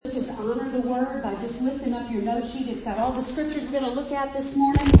just honor the Word by just lifting up your note sheet. It's got all the scriptures we're going to look at this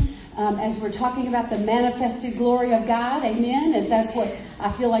morning as we're talking about the manifested glory of God. Amen. As that's what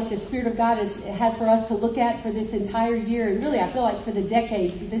I feel like the Spirit of God has for us to look at for this entire year. And really, I feel like for this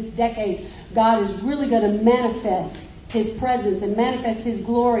decade, God is really going to manifest His presence and manifest His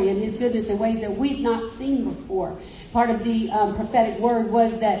glory and His goodness in ways that we've not seen before. Part of the prophetic word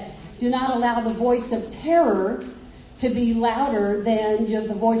was that do not allow the voice of terror to be louder than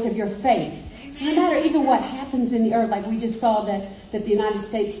the voice of your faith. So no matter even what happens in the earth, like we just saw that the United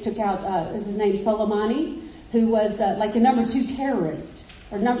States took out, is his name Soleimani, who was like the number 2 terrorist,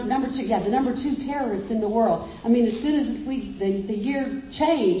 or the number 2 terrorist in the world. I mean, as soon as the year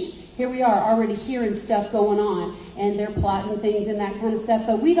changed, here we are already hearing stuff going on, and they're plotting things and that kind of stuff.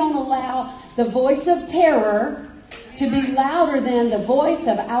 But we don't allow the voice of terror to be louder than the voice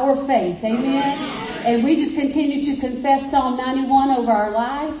of our faith. Amen. And we just continue to confess Psalm 91 over our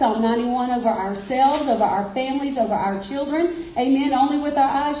lives, Psalm 91 over ourselves, over our families, over our children. Amen. Only with our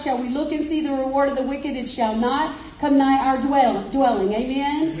eyes shall we look and see the reward of the wicked. It shall not come nigh our dwelling.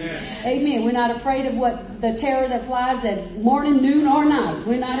 Amen. Amen. We're not afraid of what the terror that flies at morning, noon, or night.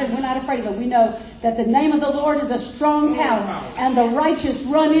 We're not afraid of it. We know that the name of the Lord is a strong tower, and the righteous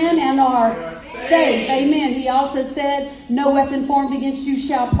run in and are saved. Amen. He also said, no weapon formed against you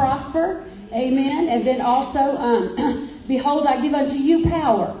shall prosper. Amen. And then also, behold, I give unto you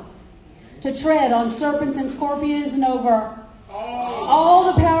power to tread on serpents and scorpions and over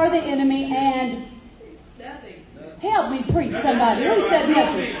all the power of the enemy, and help me preach somebody. Who said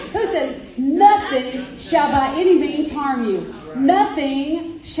nothing? Who said nothing shall by any means harm you?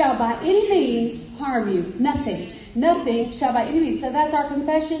 Nothing shall by any means harm you. Nothing. Nothing shall by any means. So that's our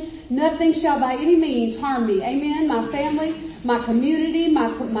confession. Nothing shall by any means harm me. Amen. My family, my community,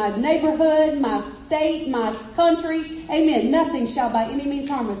 my neighborhood, my state, my country. Amen. Nothing shall by any means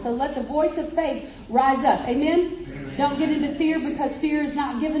harm us. So let the voice of faith rise up. Amen. Don't get into fear, because fear is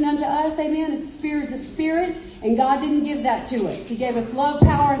not given unto us. Amen. Fear is a spirit, and God didn't give that to us. He gave us love,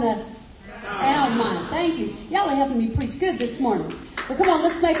 power, and a sound mind. Thank you. Y'all are helping me preach good this morning. Well, come on,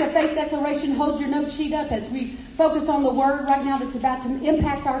 let's make a faith declaration. Hold your note sheet up as we focus on the word right now that's about to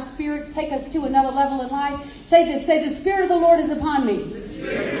impact our spirit, take us to another level in life. Say this. Say, the Spirit of the Lord is upon me,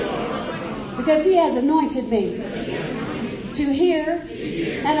 because He has anointed me to hear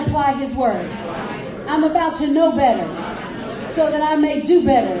and apply His word. I'm about to know better so that I may do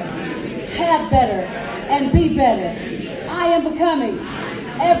better, have better, and be better. I am becoming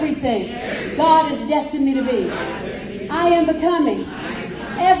everything God has destined me to be. I am becoming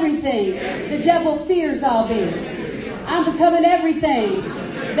everything the devil fears I'll be. I'm becoming everything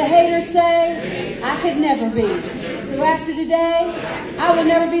the haters say I could never be. So after today, I will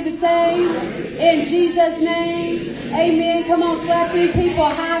never be the same. In Jesus' name, amen. Come on, slap these people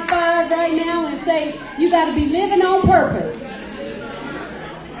a high five right now and say, you got to be living on purpose.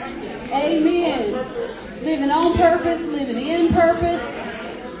 Amen. Living on purpose, living in purpose.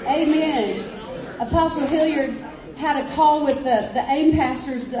 Amen. Apostle Hilliard had a call with the AIM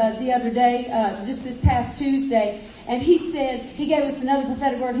pastors the other day, just this past Tuesday, and he said, he gave us another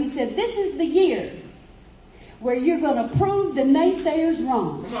prophetic word. He said, this is the year where you're going to prove the naysayers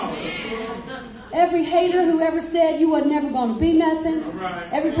wrong. Every hater who ever said you were never going to be nothing,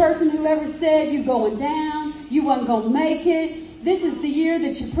 every person who ever said you're going down, you wasn't going to make it, this is the year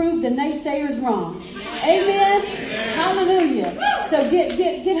that you prove the naysayers wrong. Amen. Hallelujah. So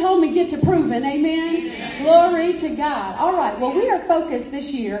get home and get to proving. Amen. Glory to God. All right. Well, we are focused this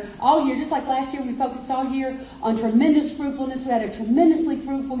year, all year, just like last year, we focused all year on tremendous fruitfulness. We had a tremendously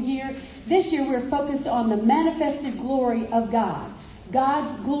fruitful year. This year, we're focused on the manifested glory of God.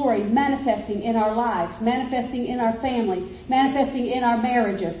 God's glory manifesting in our lives, manifesting in our families, manifesting in our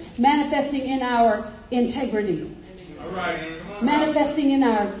marriages, manifesting in our integrity. All right. Manifesting in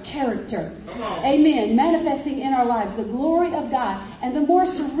our character. Amen. Manifesting in our lives. The glory of God. And the more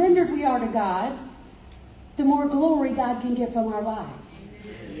surrendered we are to God, the more glory God can get from our lives.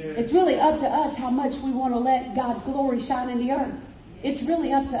 It's really up to us how much we want to let God's glory shine in the earth. It's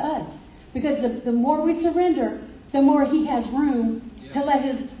really up to us. Because the more we surrender, the more He has room to let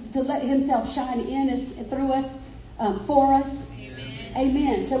Himself shine in us, through us, for us.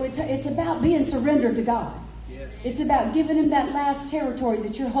 Amen. So it's about being surrendered to God. It's about giving Him that last territory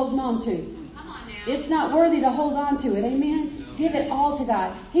that you're holding on to. It's not worthy to hold on to it. Amen. Give it all to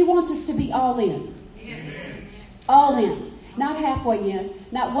God. He wants us to be all in. All in. Not halfway in.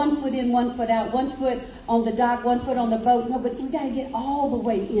 Not 1 foot in, 1 foot out. 1 foot on the dock, 1 foot on the boat. No, but we got to get all the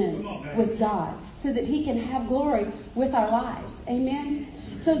way in with God so that He can have glory with our lives. Amen.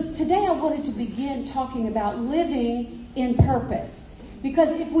 So today I wanted to begin talking about living in purpose.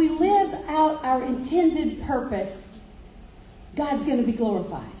 Because if we live out our intended purpose, God's going to be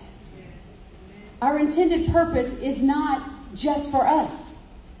glorified. Our intended purpose is not just for us.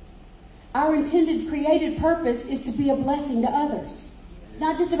 Our intended created purpose is to be a blessing to others. It's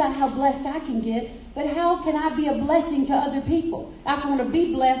not just about how blessed I can get, but how can I be a blessing to other people? I want to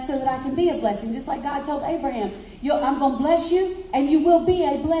be blessed so that I can be a blessing. Just like God told Abraham, I'm going to bless you and you will be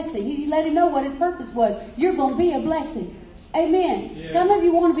a blessing. He let him know what his purpose was. You're going to be a blessing. Amen. Yeah. Some of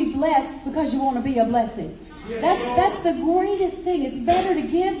you want to be blessed because you want to be a blessing. That's the greatest thing. It's better to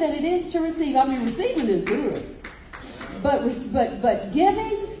give than it is to receive. I mean, receiving is good. But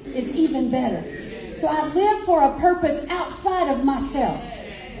giving is even better. So I live for a purpose outside of myself.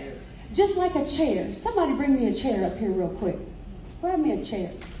 Just like a chair. Somebody bring me a chair up here real quick. Grab me a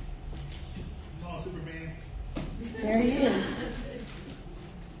chair. There he is.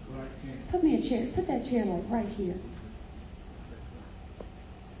 Put me a chair. Put that chair like right here.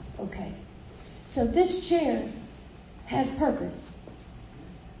 Okay. So this chair has purpose.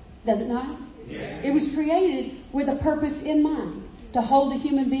 Does it not? Yes. It was created with a purpose in mind. To hold a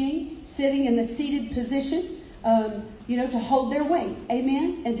human being sitting in the seated position. To hold their weight.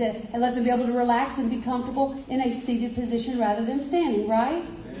 Amen? And let them be able to relax and be comfortable in a seated position rather than standing, right?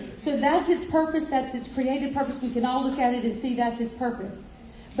 So that's its purpose. That's its created purpose. We can all look at it and see that's its purpose.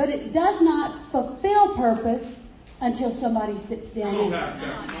 But it does not fulfill purpose until somebody sits down in it.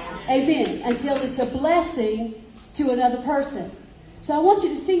 Amen. Until it's a blessing to another person. So I want you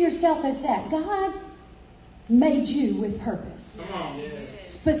to see yourself as that. God made you with purpose.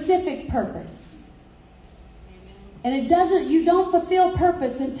 Specific purpose. And you don't fulfill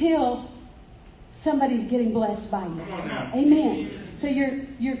purpose until somebody's getting blessed by you. Amen. So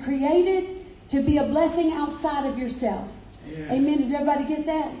you're created to be a blessing outside of yourself. Amen. Does everybody get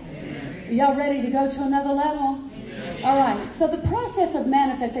that? Are y'all ready to go to another level? All right. So the process of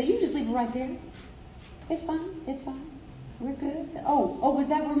manifestation, you can just leave it right there. It's fine. It's fine. We're good. Oh, was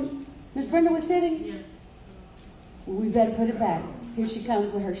that where Miss Brenda was sitting? Yes. We better put it back. Here she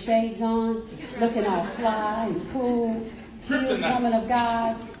comes with her shades on, looking all fly and cool. Healed woman of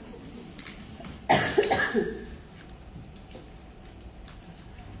God.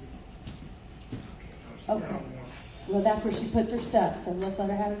 Okay. Well, that's where she puts her stuff, so let's let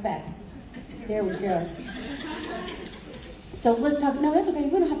her have it back. There we go. So let's talk. No, that's okay.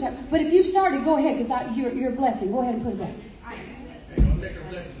 We don't have to have. But if you started, go ahead, because you're a blessing. Go ahead and put it back.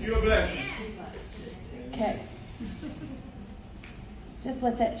 You're a blessing. Okay. Just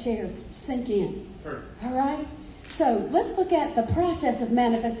let that chair sink in. All right? So let's look at the process of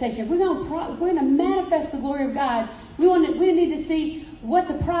manifestation. We're going to manifest the glory of God. We need to see what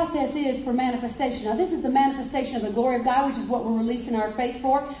the process is for manifestation. Now, this is the manifestation of the glory of God, which is what we're releasing our faith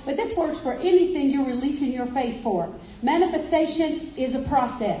for. But this works for anything you're releasing your faith for. Manifestation is a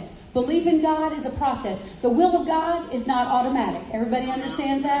process. Believe in God is a process. The will of God is not automatic. Everybody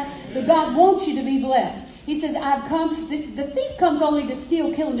understands that? The God wants you to be blessed. He says, I've come, the thief comes only to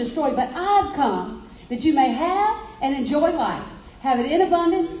steal, kill, and destroy, but I've come that you may have and enjoy life. Have it in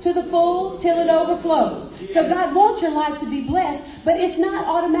abundance to the full till it overflows. So God wants your life to be blessed, but it's not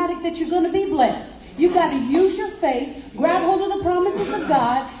automatic that you're going to be blessed. You've got to use your faith, grab hold of the promises of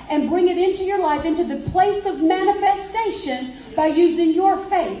God, and bring it into your life, into the place of manifestation by using your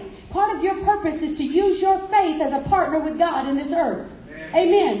faith. Part of your purpose is to use your faith as a partner with God in this earth.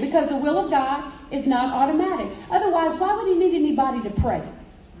 Amen. Because the will of God is not automatic. Otherwise, why would he need anybody to pray?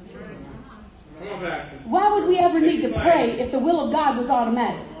 Why would we ever need to pray if the will of God was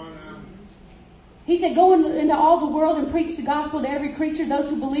automatic? He said, go into all the world and preach the gospel to every creature. Those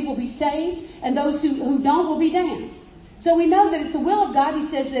who believe will be saved, and those who don't will be damned. So we know that it's the will of God. He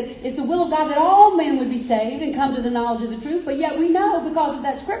says that it's the will of God that all men would be saved and come to the knowledge of the truth. But yet we know, because of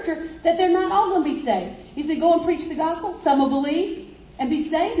that scripture, that they're not all going to be saved. He said, go and preach the gospel. Some will believe and be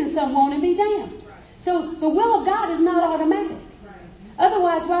saved, and some won't and be damned. So the will of God is not automatic.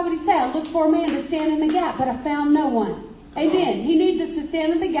 Otherwise, why would he say, I looked for a man to stand in the gap, but I found no one. Amen. He needs us to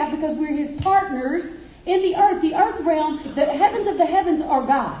stand in the gap because we're his partners in the earth. The earth realm, the heavens of the heavens are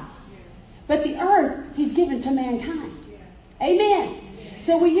God's. But the earth, he's given to mankind. Amen.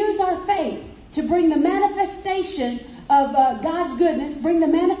 So we use our faith to bring the manifestation of God's goodness, bring the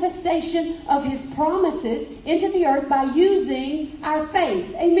manifestation of his promises into the earth by using our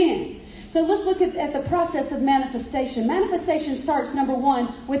faith. Amen. So let's look at the process of manifestation. Manifestation starts, number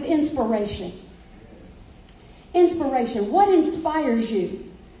one, with inspiration. Inspiration. What inspires you?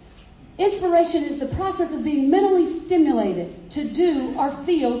 Inspiration is the process of being mentally stimulated to do or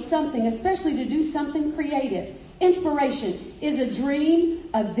feel something, especially to do something creative. Inspiration is a dream,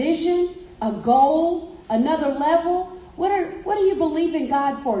 a vision, a goal, another level, What do you believe in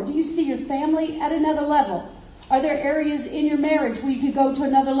God for? Do you see your family at another level? Are there areas in your marriage where you could go to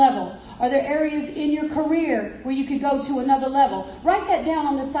another level? Are there areas in your career where you could go to another level? Write that down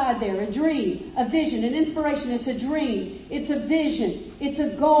on the side there. A dream, a vision, an inspiration. It's a dream. It's a vision. It's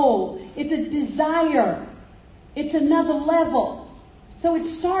a goal. It's a desire. It's another level. So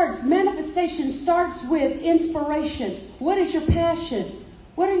manifestation starts with inspiration. What is your passion?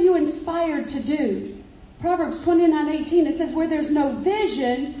 What are you inspired to do? Proverbs 29:18, it says, where there's no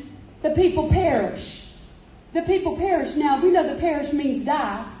vision, the people perish. The people perish. Now, we know that perish means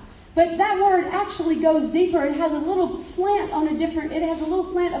die. But that word actually goes deeper. It has a little slant of a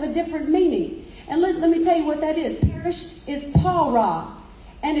different meaning. And let me tell you what that is. Perish is para.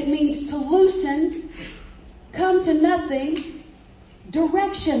 And it means to loosen, come to nothing,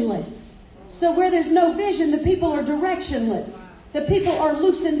 directionless. So where there's no vision, the people are directionless. The people are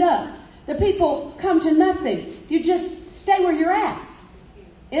loosened up. The people come to nothing. You just stay where you're at.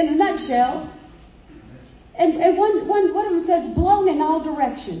 In a nutshell. And one of them says, blown in all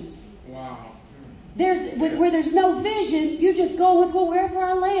directions. Wow. Where there's no vision, you just go with, well, wherever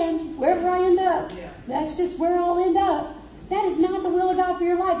I land, wherever I end up. That's just where I'll end up. That is not the will of God for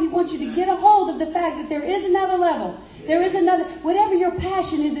your life. He wants you to get a hold of the fact that there is another level. There is another, whatever your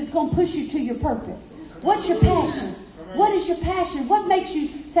passion is, it's going to push you to your purpose. What's your passion? What is your passion? What makes you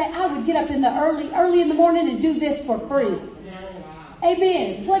say, I would get up in the early in the morning and do this for free?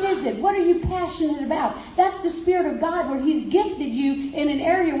 Amen. What is it? What are you passionate about? That's the Spirit of God, where He's gifted you in an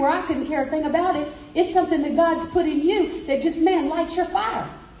area where I couldn't care a thing about it. It's something that God's put in you that just, lights your fire.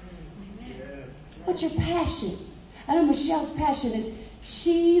 What's your passion? I know Michelle's passion is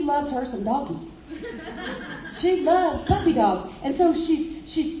she loves her some doggies. She loves puppy dogs. And so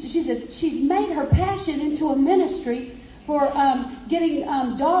she's made her passion into a ministry for getting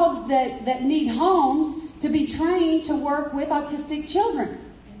dogs that need homes to be trained to work with autistic children,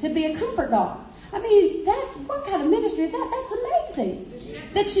 to be a comfort dog. I mean, what kind of ministry is that? That's amazing.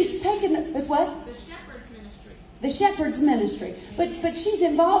 That she's taken, it's what? The shepherd's ministry. The shepherd's ministry. But she's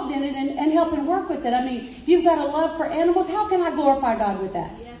involved in it and helping work with it. I mean, you've got a love for animals. How can I glorify God with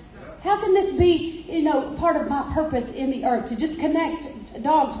that? Yes, God. How can this be, part of my purpose in the earth, to just connect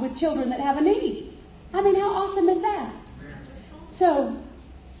dogs with children that have a need? I mean, how awesome is that? So,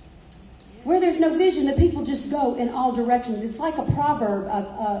 where there's no vision, the people just go in all directions. It's like a proverb,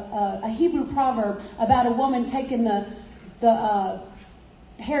 a Hebrew proverb about a woman taking the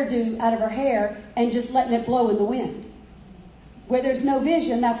hairdo out of her hair and just letting it blow in the wind. Where there's no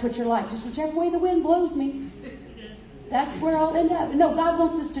vision, that's what you're like. Just whichever way the wind blows me, that's where I'll end up. No, God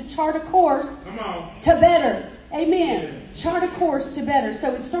wants us to chart a course to better. Amen. Chart a course to better.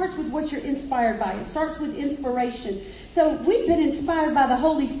 So it starts with what you're inspired by. It starts with inspiration. So we've been inspired by the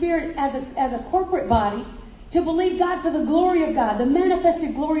Holy Spirit as a corporate body to believe God for the glory of God, the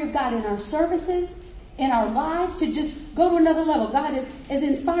manifested glory of God in our services, in our lives, to just go to another level. God is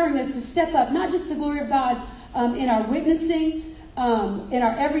inspiring us to step up, not just the glory of God in our witnessing, in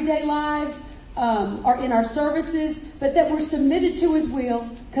our everyday lives, or in our services, but that we're submitted to His will,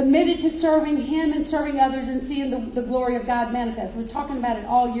 committed to serving Him and serving others and seeing the glory of God manifest. We're talking about it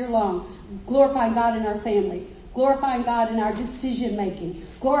all year long, glorifying God in our families, glorifying God in our decision making,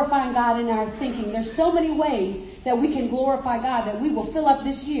 glorifying God in our thinking. There's so many ways that we can glorify God that we will fill up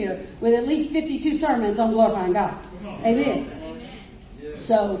this year with at least 52 sermons on glorifying God. Amen.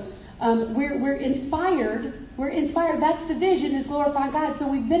 So we're inspired. We're inspired. That's the vision, is glorifying God. So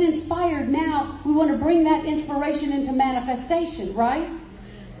we've been inspired. Now we want to bring that inspiration into manifestation, right?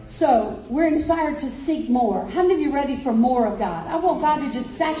 So we're inspired to seek more. How many of you are ready for more of God? I want God to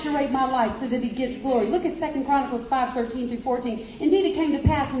just saturate my life so that He gets glory. Look at 2 Chronicles 5:13-14. Indeed, it came to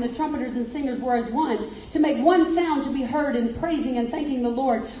pass when the trumpeters and singers were as one, to make one sound to be heard in praising and thanking the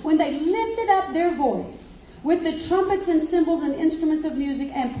Lord, when they lifted up their voice with the trumpets and cymbals and instruments of music,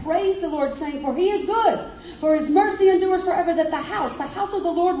 and praised the Lord, saying, for He is good, for His mercy endures forever. That the house of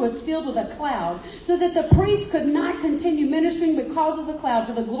the Lord was filled with a cloud, so that the priests could not continue ministering because of the cloud,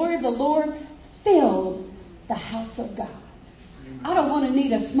 for the glory of the Lord filled the house of God. I don't want to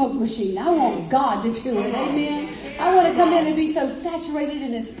need a smoke machine. I want God to do it. Amen. I want to come in and be so saturated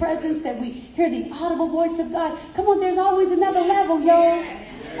in His presence that we hear the audible voice of God. Come on, there's always another level, y'all.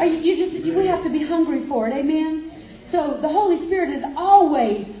 We have to be hungry for it. Amen. So the Holy Spirit is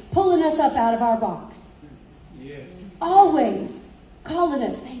always pulling us up out of our box. Always calling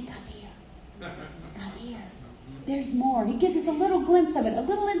us, hey, come here. Come here. There's more. He gives us a little glimpse of it, a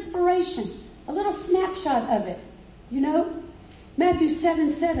little inspiration, a little snapshot of it. Matthew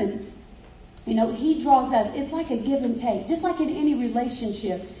 7:7, He draws us. It's like a give and take. Just like in any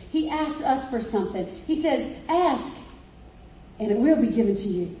relationship, He asks us for something. He says, ask and it will be given to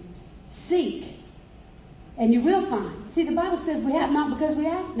you. Seek, and you will find. See, the Bible says we have not because we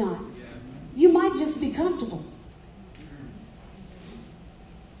ask not. You might just be comfortable.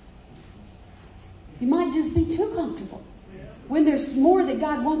 You might just be too comfortable when there's more that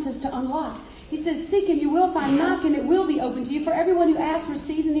God wants us to unlock. He says, seek and you will find, knock and it will be open to you. For everyone who asks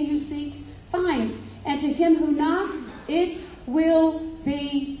receives, and he who seeks finds. And to him who knocks, it will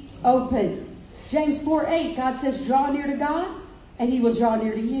be opened. James 4:8, God says, draw near to God and he will draw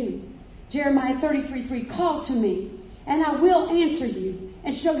near to you. Jeremiah 33:3, call to me and I will answer you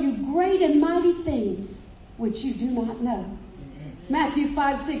and show you great and mighty things which you do not know. Matthew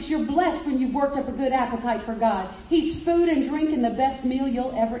 5:6, you're blessed when you've worked up a good appetite for God. He's food and drink and the best meal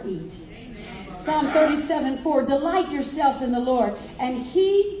you'll ever eat. Psalm 37:4, delight yourself in the Lord and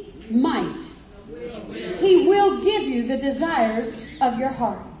he will give you the desires of your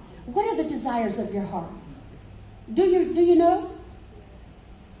heart. What are the desires of your heart? Do you know?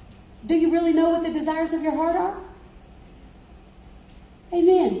 Do you really know what the desires of your heart are?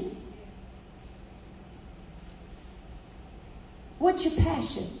 Amen. What's your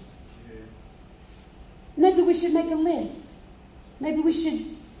passion? Maybe we should make a list. Maybe we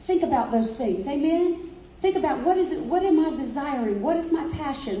should think about those things. Amen. Think about what is it? What am I desiring? What is my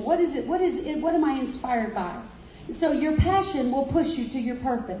passion? What is it? What am I inspired by? So your passion will push you to your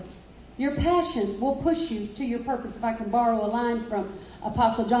purpose. Your passion will push you to your purpose. If I can borrow a line from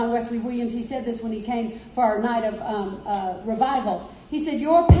Apostle John Wesley Williams, he said this when he came for our night of revival. He said,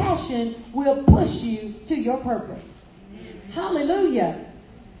 your passion will push you to your purpose. Hallelujah.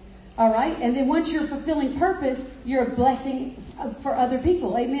 All right. And then once you're fulfilling purpose, you're a blessing for other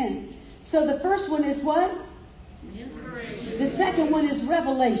people. Amen. So the first one is what? Inspiration. The second one is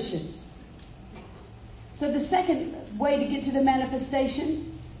revelation. So the second way to get to the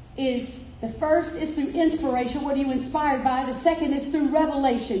manifestation is, the first is through inspiration. What are you inspired by? The second is through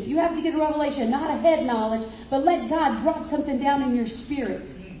revelation. You have to get a revelation, not a head knowledge, but let God drop something down in your spirit.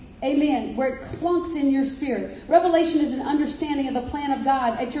 Amen. Where it clunks in your spirit. Revelation is an understanding of the plan of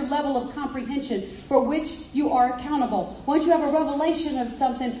God at your level of comprehension for which you are accountable. Once you have a revelation of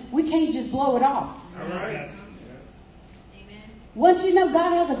something, we can't just blow it off. All right. Once you know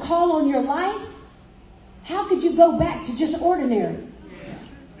God has a call on your life, how could you go back to just ordinary?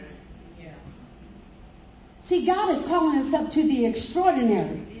 See, God is calling us up to the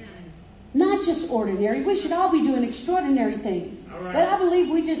extraordinary. Not just ordinary. We should all be doing extraordinary things. Right. But I believe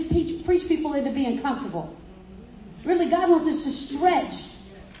we just preach people into being comfortable. Really, God wants us to stretch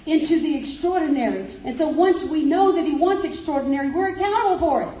into the extraordinary. And so once we know that he wants extraordinary, we're accountable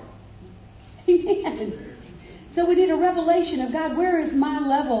for it. Amen. So we need a revelation of God. Where is my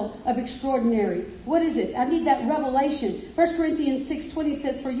level of extraordinary? What is it? I need that revelation. 1 Corinthians 6:20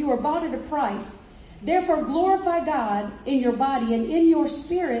 says, for you are bought at a price. Therefore glorify God in your body and in your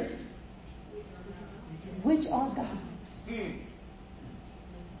spirit, which are God's.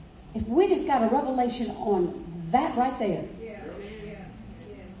 If we just got a revelation on that right there,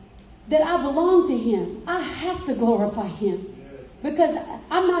 that I belong to him, I have to glorify him because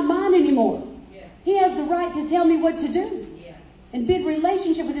I'm not mine anymore. He has the right to tell me what to do and be in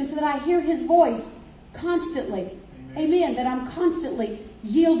relationship with him so that I hear his voice constantly. Amen. That I'm constantly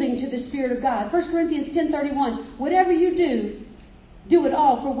yielding to the Spirit of God. 1 Corinthians 10:31, whatever you do it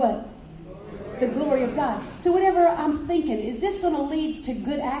all for what? The glory of God. So whatever I'm thinking, is this going to lead to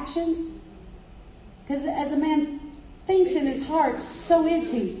good actions? Because as a man thinks in his heart, so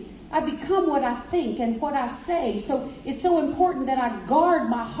is he. I become what I think and what I say. So it's so important that I guard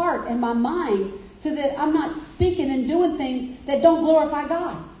my heart and my mind so that I'm not speaking and doing things that don't glorify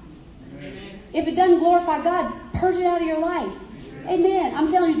God. Amen. If it doesn't glorify God, purge it out of your life. Amen.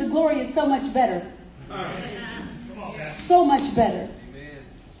 I'm telling you, the glory is so much better. So much better.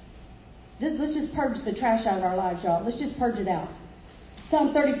 Let's just purge the trash out of our lives, y'all. Let's just purge it out.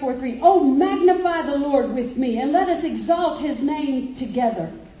 Psalm 34:3. Oh, magnify the Lord with me and let us exalt his name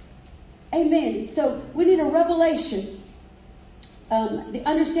together. Amen. So we need a revelation, the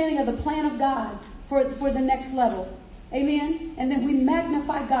understanding of the plan of God for the next level. Amen. And then we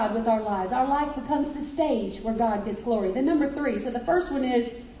magnify God with our lives. Our life becomes the stage where God gets glory. Then number 3. So the first one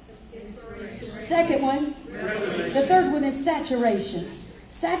is second one. The third one is saturation.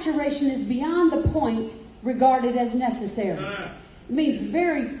 Saturation is beyond the point regarded as necessary. It means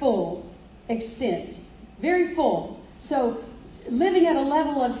very full extent. Very full. So living at a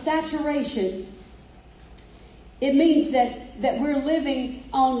level of saturation, it means that we're living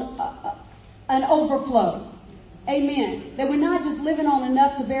on an overflow. Amen. That we're not just living on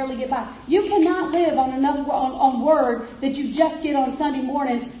enough to barely get by. You cannot live on enough on word that you just get on Sunday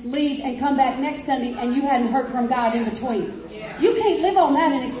mornings, leave, and come back next Sunday, and you hadn't heard from God in between. You can't live on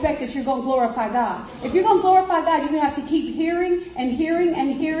that and expect that you're going to glorify God. If you're going to glorify God, you're going to have to keep hearing and hearing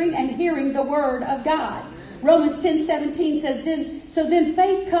and hearing and hearing the word of God. Romans 10:17 says, then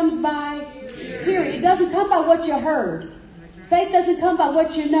faith comes by hearing. It doesn't come by what you heard. Faith doesn't come by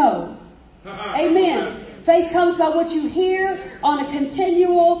what you know. Amen. Faith comes by what you hear on a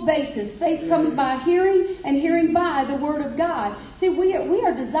continual basis. Faith comes by hearing, and hearing by the word of God. See, we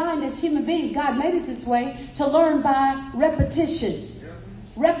are designed as human beings. God made us this way to learn by repetition.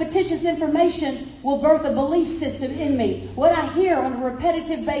 Repetitious information will birth a belief system in me. What I hear on a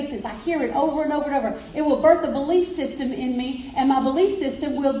repetitive basis, I hear it over and over and over. It will birth a belief system in me, and my belief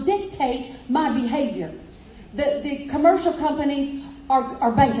system will dictate my behavior. The commercial companies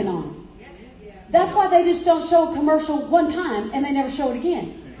are banking on it. That's why they just don't show a commercial one time and they never show it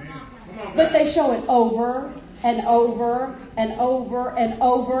again. But they show it over and over and over and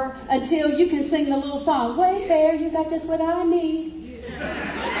over until you can sing the little song, Wayfair, you got just what I need.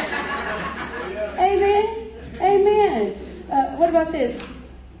 Amen. Amen. What about this?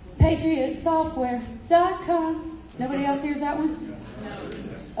 PatriotSoftware.com. Nobody else hears that one?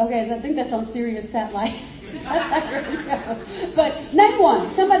 Okay, so I think that's on Sirius Satellite. But name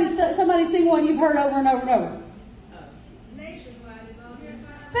one. Somebody sing one you've heard over and over and over. Nationwide is on here.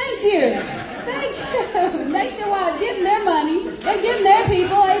 Thank you. Nationwide, give them their money. They give them their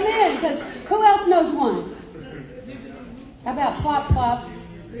people. Amen. Because who else knows one? How about Plop Plop?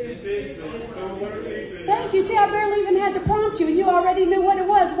 Thank you. See, I barely even had to prompt you, and you already knew what it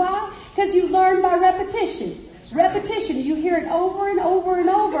was. Why? Because you learned by repetition. Repetition. You hear it over and over and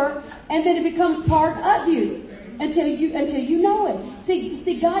over, and then it becomes part of you until you know it.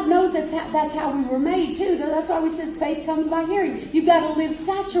 See, God knows that's how we were made too. That's why we said faith comes by hearing. You've got to live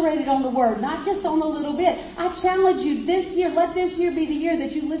saturated on the word, not just on a little bit. I challenge you this year. Let this year be the year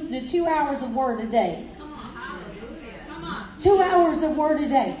that you listen to 2 hours of word a day. 2 hours of word a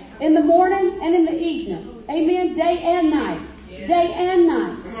day. In the morning and in the evening. Amen. Day and night. Day and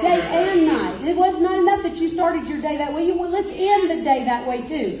night. Day and night. It was not enough that you started your day that way. You let's end the day that way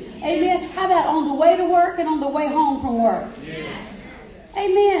too. Amen. How about on the way to work and on the way home from work?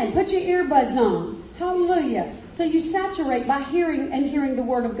 Amen. Put your earbuds on. Hallelujah. So you saturate by hearing and hearing the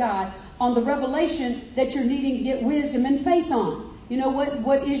word of God on the revelation that you're needing to get wisdom and faith on. You know,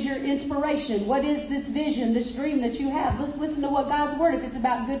 what is your inspiration? What is this vision, this dream that you have? Let's listen to what God's word. If it's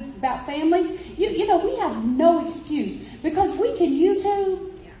about families, you know, we have no excuse because we can YouTube.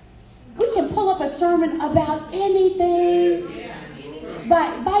 We can pull up a sermon about anything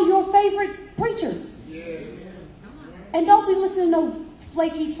by your favorite preachers. And don't be listening to no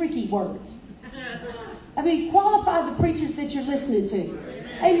flaky, freaky words. I mean, qualify the preachers that you're listening to.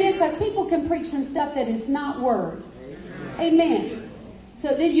 Amen. Because people can preach some stuff that is not word. Amen.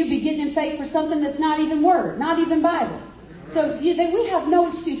 So then you be getting in faith for something that's not even word, not even Bible. So we have no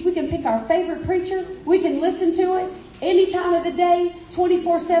excuse. We can pick our favorite preacher. We can listen to it any time of the day,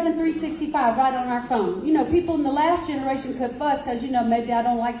 24/7, 365, right on our phone. You know, people in the last generation could fuss because, you know, maybe I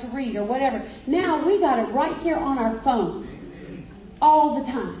don't like to read or whatever. Now we got it right here on our phone all the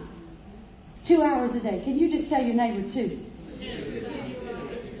time. 2 hours a day. Can you just tell your neighbor two?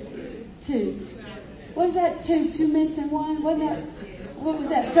 What is that? 2 minutes and 1? What was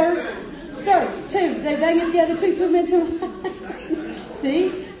that? Search. 2. They bang it together. 2 minutes and 1.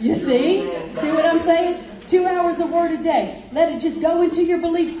 See? You see? See what I'm saying? 2 hours of word a day. Let it just go into your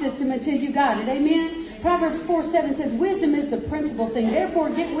belief system until you got it. Amen? Proverbs 4:7 says, wisdom is the principal thing. Therefore,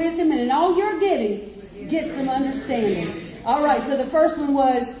 get wisdom, and in all you're getting, get some understanding. All right, so the first one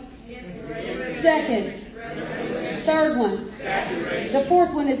was second. Third one. The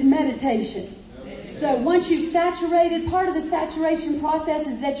fourth one is meditation. So once you've saturated, part of the saturation process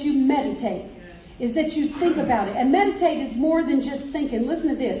is that you meditate, is that you think about it. And meditate is more than just thinking. Listen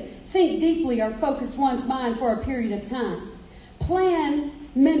to this. Think deeply or focus one's mind for a period of time. Plan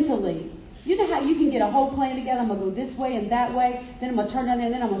mentally. You know how you can get a whole plan together? I'm going to go this way and that way. Then I'm going to turn down there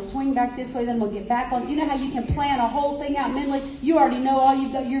and then I'm going to swing back this way. Then I'm going to get back on. You know how you can plan a whole thing out mentally? You already know all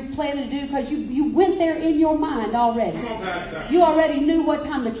you're planning to do because you went there in your mind already. You already knew what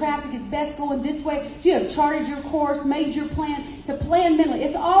time the traffic is best going this way. So you have charted your course, made your plan. To plan mentally.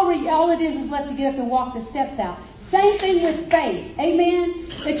 It's already, all it is left to get up and walk the steps out. Same thing with faith. Amen?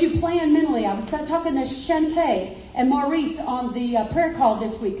 That you plan mentally. I was talking to Shantae and Maurice on the prayer call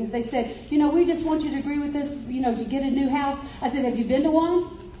this week because they said, you know, we just want you to agree with this, you know, to get a new house. I said, have you been to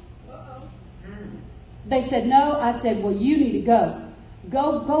one? They said, no. I said, well, you need to go.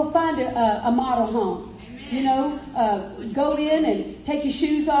 Go find a model home. You know, go in and take your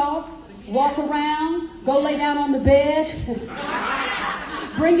shoes off, walk around, go lay down on the bed,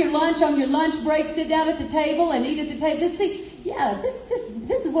 bring your lunch on your lunch break, sit down at the table and eat at the table. Just see, yeah,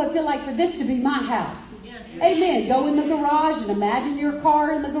 this is what I feel like for this to be my house. Amen. Go in the garage and imagine your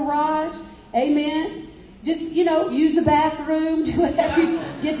car in the garage. Amen. Just, you know, use the bathroom, do whatever.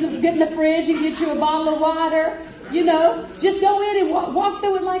 Get in the fridge and get you a bottle of water. You know, just go in and walk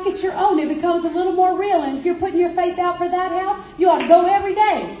through it like it's your own. It becomes a little more real. And if you're putting your faith out for that house, you ought to go every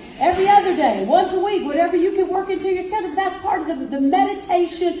day, every other day, once a week, whatever you can work into your schedule. That's part of the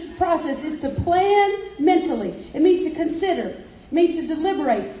meditation process, is to plan mentally. It means to consider. It means to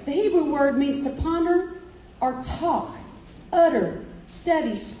deliberate. The Hebrew word means to ponder or talk, utter,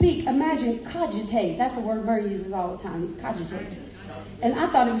 study, speak, imagine, cogitate. That's a word Murray uses all the time. He's cogitate. And I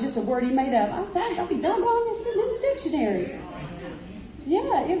thought it was just a word he made up. I thought, I'll be doggone, it's in the dictionary.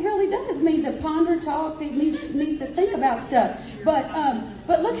 Yeah, it really does mean to ponder, talk. It means to think about stuff.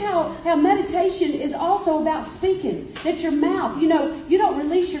 But look how meditation is also about speaking. That your mouth, you know, you don't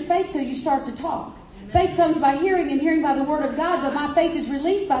release your faith till you start to talk. Faith comes by hearing and hearing by the word of God, but my faith is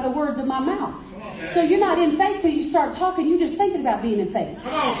released by the words of my mouth. So you're not in faith till you start talking. You're just thinking about being in faith.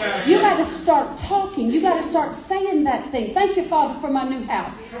 You got to start talking. You got to start saying that thing. Thank you, Father, for my new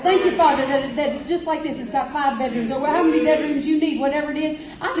house. Thank you, Father, that it's just like this. It's got 5 bedrooms, or how many bedrooms you need, whatever it is.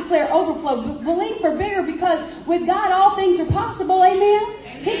 I declare overflow. Believe for bigger, because with God all things are possible. Amen.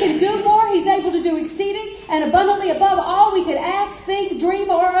 He can do more. He's able to do exceeding and abundantly above all we could ask, think, dream,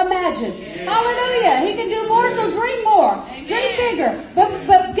 or imagine. Hallelujah. He can do more, so dream more. Dream bigger.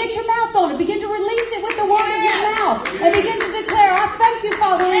 But get your mouth on it. Begin to release it with the word of your mouth. And begin to declare, I thank you,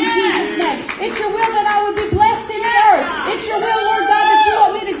 Father, in Jesus' name. It's your will that I would be blessed in the earth. It's your will, Lord God, that you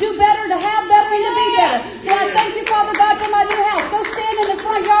want me to do better, to have better, and to be better. So I thank you, Father God, for my new house. Go stand in the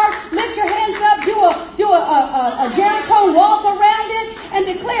front yard, lift your hands up, do a Jericho walk around it, and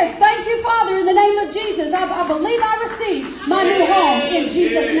declare, thank you, Father, in the name of Jesus. I believe I receive my new home in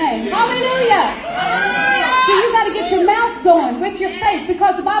Jesus' name. Hallelujah. So you got to get your mouth going with your faith,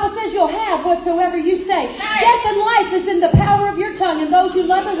 because the Bible says you'll have whatsoever you say. Death and life is in the power of your tongue, and those who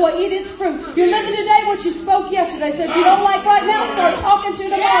love it will eat its fruit. You're living today what you spoke yesterday. So if you don't like right now, start talking to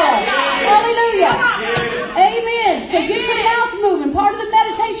tomorrow. Hallelujah. Amen. So get your mouth moving. Part of the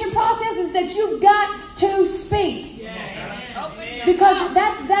meditation process is that you've got to speak. Because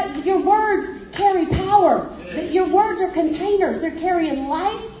that your words carry power. Your words are containers. They're carrying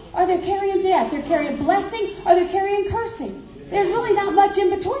life, or they're carrying death. They're carrying blessing, or they're carrying cursing. There's really not much in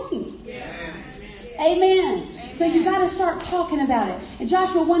between. Amen. So you got to start talking about it. And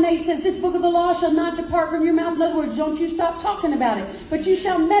Joshua 1:8 says, this book of the law shall not depart from your mouth. In other words, don't you stop talking about it, but you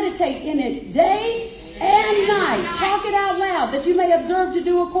shall meditate in it day and night. Talk it out loud, that you may observe to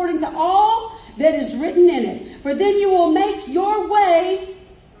do according to all that is written in it. For then you will make your way.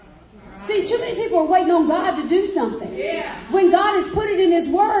 See, too many people are waiting on God to do something. When God has put it in His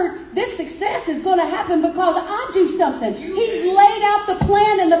Word, this success is going to happen because I do something. He's laid out the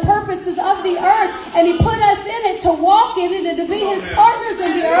plan and the purposes of the earth, and He put us in it to walk in it and to be His partners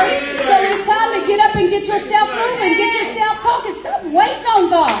in the earth. So it's time to get up and get yourself moving, get yourself talking. Stop waiting on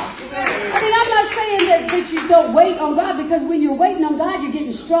God. I mean, I'm not saying that you don't wait on God, because when you're waiting on God, you're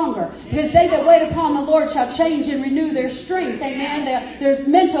getting stronger. Because they that wait upon the Lord shall change and renew their strength. Amen. Their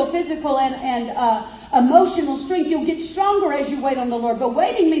mental, physical, and emotional strength. You'll get stronger as you wait on the Lord. But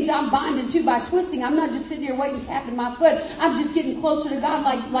waiting means I'm binding to by twisting. I'm not just sitting here waiting, tapping my foot. I'm just getting closer to God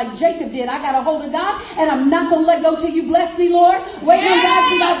like Jacob did. I got a hold of God, and I'm not going to let go till you bless me, Lord. Waiting on God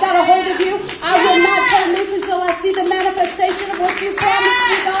because I've got a hold of you. I will not turn loose until I see the manifestation of what you promised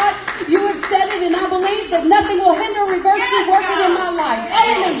me, God. You have said it, and I believe that nothing will hinder or reverse you working in my life.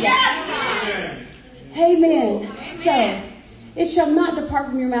 Hallelujah. Amen. So, it shall not depart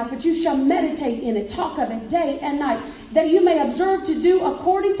from your mouth, but you shall meditate in it, talk of it day and night, that you may observe to do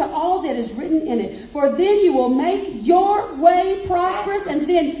according to all that is written in it. For then you will make your way prosperous, and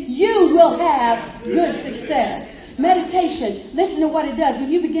then you will have good success. Meditation. Listen to what it does.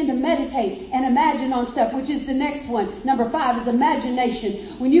 When you begin to meditate and imagine on stuff, which is the next one. Number 5 is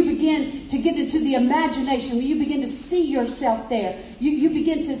imagination. When you begin to get into the imagination, when you begin to see yourself there, you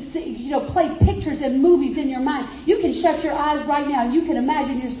begin to see, play pictures and movies in your mind. You can shut your eyes right now and you can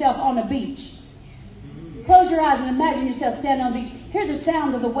imagine yourself on a beach. Close your eyes and imagine yourself standing on the beach. Hear the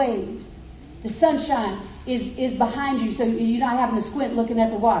sound of the waves. The sunshine is behind you, so you're not having to squint looking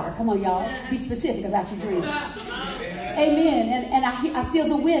at the water. Come on, y'all. Be specific about your dream. Amen. And I feel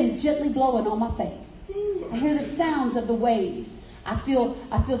the wind gently blowing on my face. I hear the sounds of the waves. I feel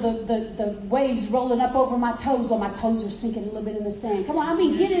the waves rolling up over my toes while my toes are sinking a little bit in the sand. Come on, I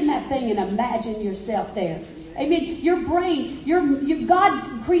mean, get in that thing and imagine yourself there. Amen. Your brain,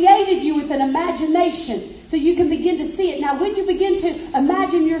 God created you with an imagination so you can begin to see it. Now, when you begin to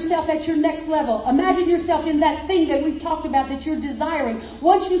imagine yourself at your next level, imagine yourself in that thing that we've talked about that you're desiring.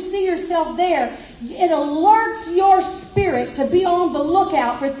 Once you see yourself there, it alerts your spirit to be on the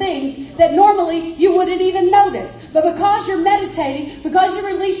lookout for things that normally you wouldn't even notice. But because you're meditating, because you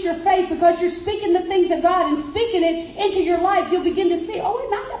release your faith, because you're speaking the things of God and speaking it into your life, you'll begin to see, oh,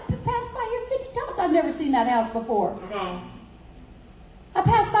 I passed by here 50 times. I've never seen that house before. Come on. I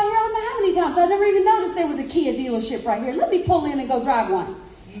passed by here, I don't know how many times. I never even noticed there was a Kia dealership right here. Let me pull in and go drive one.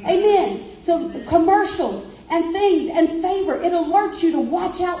 Amen. So commercials and things and favor, it alerts you to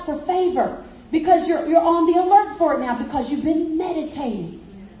watch out for favor because you're on the alert for it now because you've been meditating.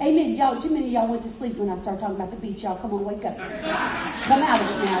 Amen. Y'all, too many of y'all went to sleep when I started talking about the beach. Y'all, come on, wake up. Come out of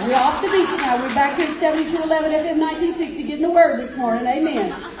it now. We're off the beach now. We're back here at 7211 FM 1960 getting the word this morning.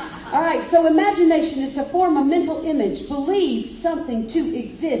 Amen. All right, so imagination is to form a mental image, believe something to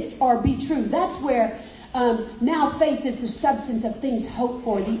exist or be true. That's where now faith is the substance of things hoped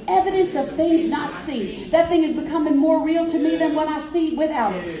for, the evidence of things not seen. That thing is becoming more real to me than what I see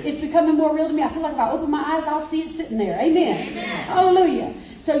without it. It's becoming more real to me. I feel like if I open my eyes, I'll see it sitting there. Amen. Amen. Hallelujah.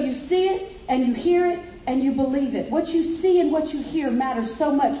 So you see it and you hear it and you believe it. What you see and what you hear matters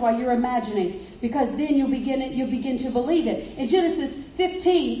so much while you're imagining, because then you'll begin to believe it. In Genesis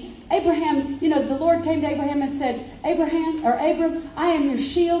 15, Abraham, the Lord came to Abraham and said, Abram, I am your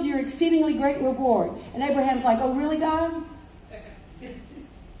shield, your exceedingly great reward. And Abraham's like, oh, really, God?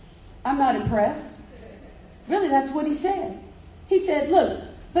 I'm not impressed. Really, that's what he said. He said, look,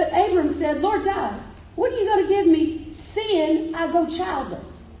 but Abram said, Lord God, what are you going to give me seeing I go childless?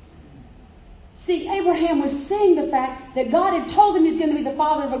 See, Abraham was seeing the fact that God had told him he's going to be the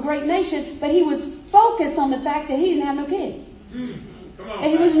father of a great nation, but he was focused on the fact that he didn't have no kids.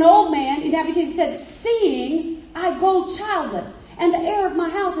 And he was an old man. He said, seeing I go childless, and the heir of my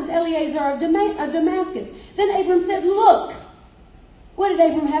house is Eliezer of Damascus. Then Abram said, look. What did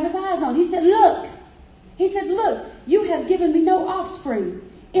Abram have his eyes on? He said, look. He said, look, you have given me no offspring.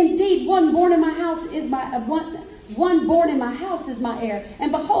 Indeed, one born in my house is my heir.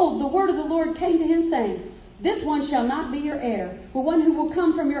 And behold, the word of the Lord came to him, saying, this one shall not be your heir, but one who will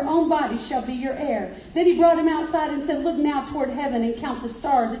come from your own body shall be your heir. Then he brought him outside and said, look now toward heaven and count the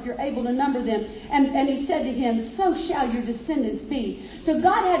stars if you're able to number them. And he said to him, so shall your descendants be. So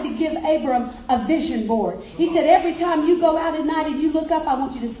God had to give Abram a vision board. He said, every time you go out at night and you look up, I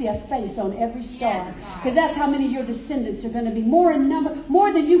want you to see a face on every star. Because that's how many of your descendants are going to be. More in number,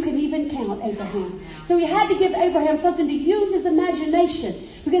 more than you can even count, Abraham. So he had to give Abraham something to use his imagination.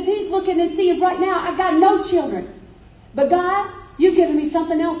 Because he's looking and seeing right now, I've got no children. But God, you've given me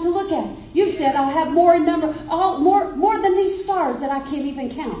something else to look at. You said I'll have more in number, more than these stars that I can't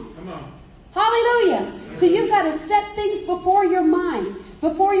even count. Come on. Hallelujah. So you've got to set things before your mind,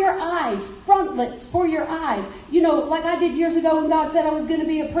 before your eyes, frontlets for your eyes. Like I did years ago when God said I was going to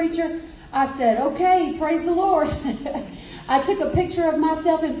be a preacher. I said, okay, praise the Lord. I took a picture of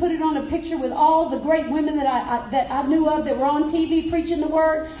myself and put it on a picture with all the great women that I knew of that were on TV preaching the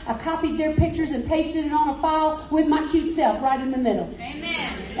word. I copied their pictures and pasted it on a file with my cute self right in the middle.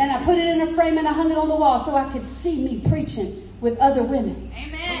 Amen. And I put it in a frame and I hung it on the wall so I could see me preaching with other women.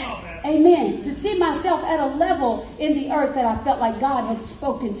 Amen. Amen. To see myself at a level in the earth that I felt like God had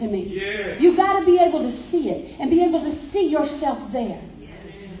spoken to me. Yeah. You got to be able to see it and be able to see yourself there.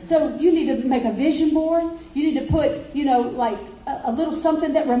 So you need to make a vision board. You need to put, like a little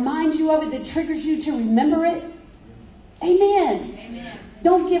something that reminds you of it, that triggers you to remember it. Amen. Amen.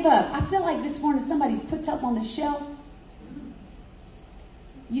 Don't give up. I feel like this morning somebody's put something on the shelf.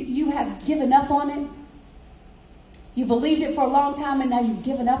 You have given up on it. You believed it for a long time and now you've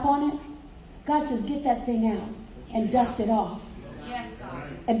given up on it. God says, get that thing out and dust it off. Yes, God.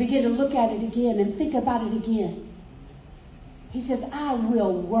 And begin to look at it again and think about it again. He says, I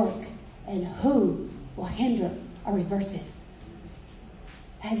will work, and who will hinder or reverse it?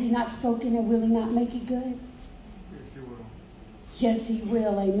 Has he not spoken, and will he not make it good? Yes, he will. Yes, he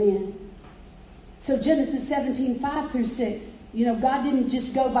will. Amen. So Genesis 17:5-6, God didn't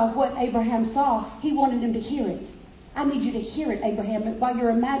just go by what Abraham saw. He wanted him to hear it. I need you to hear it, Abraham, while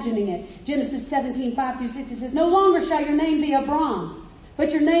you're imagining it. Genesis 17:5-6, it says, no longer shall your name be Abram,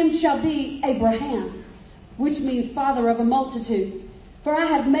 but your name shall be Abraham, which means father of a multitude. For I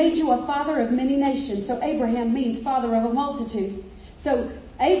have made you a father of many nations. So Abraham means father of a multitude. So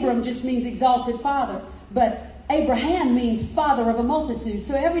Abram just means exalted father. But Abraham means father of a multitude.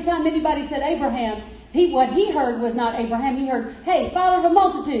 So every time anybody said Abraham, What he heard was not Abraham. He heard, hey, father of a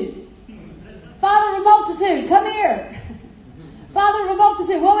multitude. Father of a multitude, come here. Father of a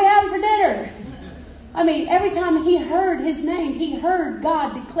multitude, what are we having for dinner? I mean, every time he heard his name, he heard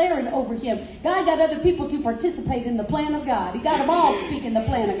God declaring over him. God got other people to participate in the plan of God. He got them all speaking the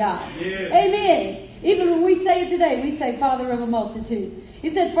plan of God. Yeah. Amen. Even when we say it today, we say father of a multitude. He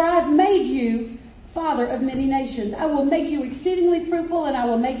said, for I have made you father of many nations. I will make you exceedingly fruitful, and I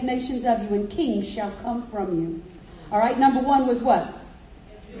will make nations of you, and kings shall come from you. All right, number 1 was what?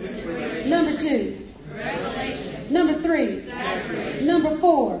 Number 2. Revelation. Number 3. Saturation. Number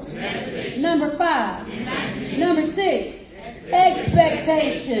 4. Meditation. Number 5. Number 6.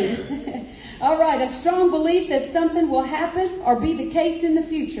 Expectation. All right, a strong belief that something will happen or be the case in the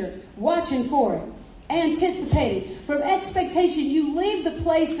future. Watching for it. Anticipating. From expectation, you leave the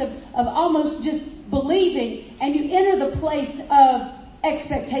place of almost just believing, and you enter the place of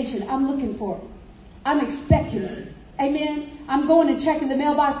expectation. I'm looking for it. I'm expecting it. Amen. I'm going and checking the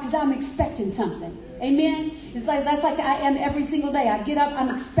mailbox because I'm expecting something. Amen. It's like, that's like I am every single day. I get up,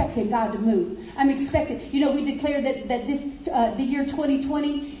 I'm expecting God to move. I'm expecting, we declared that this, the year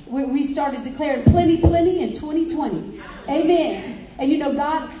 2020, we started declaring plenty in 2020. Amen. And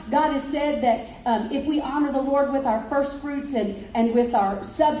God has said that if we honor the Lord with our first fruits and with our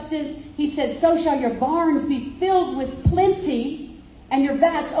substance, He said, so shall your barns be filled with plenty and your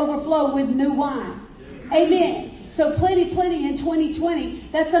vats overflow with new wine. Amen. So plenty in 2020.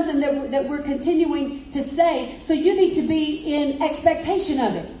 That's something that we're continuing to say. So you need to be in expectation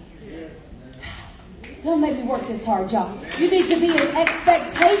of it. Don't make me work this hard, y'all. You need to be in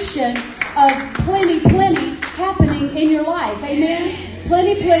expectation of plenty happening in your life. Amen.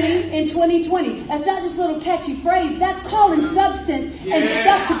 Plenty in 2020. That's not just a little catchy phrase. That's calling substance and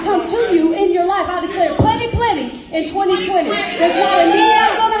stuff to come to you in your life. I declare plenty in 2020. There's not a need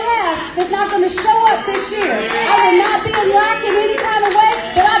I'm going to have that's not going to show up this year. I will not be in lack in any kind of way,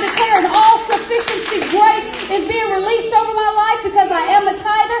 but I declare an all-sufficiency grace is being released over my life because I am a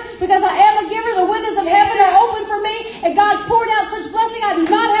tither, because I am a giver. The windows of heaven are open for me, and God's poured out such blessing I do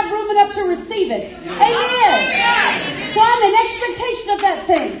not have room enough to receive it. Amen. So I'm in expectation of that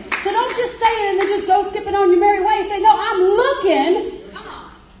thing. So don't just say it and then just go skipping on your merry way. Say, no, I'm looking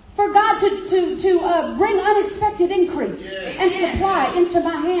for God to bring unexpected increase and supply into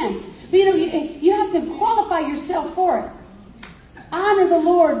my hands. But you have to qualify yourself for it. Honor the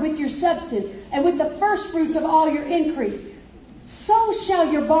Lord with your substance and with the first fruits of all your increase. So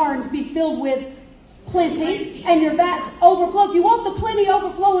shall your barns be filled with plenty and your vats overflow. If you want the plenty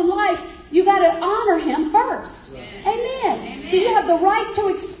overflow in life, you got to honor Him first. Amen. So you have the right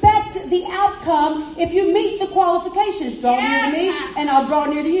to expect the outcome if you meet the qualifications. Draw near to me and I'll draw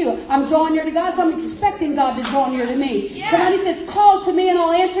near to you. I'm drawing near to God, so I'm expecting God to draw near to me. Somebody says, call to me and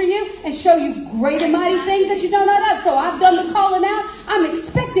I'll answer you and show you great and mighty things that you don't know of. So I've done the calling out. I'm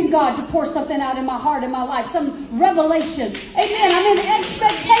expecting God to pour something out in my heart, in my life, some revelation. Amen. I'm in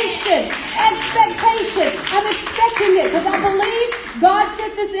expectation. I'm expecting it because I believe God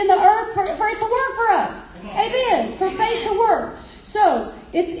set this in the earth for it to work for us. Amen. For faith to work. So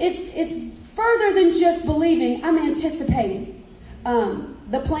it's further than just believing. I'm anticipating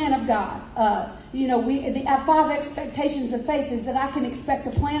the plan of God. Our 5 expectations of faith is that I can expect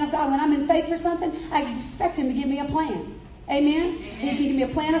a plan of God. When I'm in faith for something, I can expect Him to give me a plan. Amen. He can give me a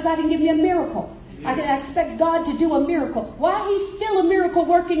plan of God. He can give me a miracle. I can expect God to do a miracle. Why? He's still a miracle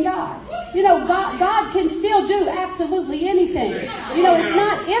working God. God can still do absolutely anything. It's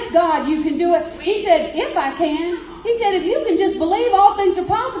not if God you can do it. He said, if I can. He said, if you can just believe, all things are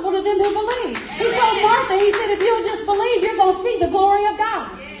possible to them who believe. He told Martha, he said, if you'll just believe, you're going to see the glory of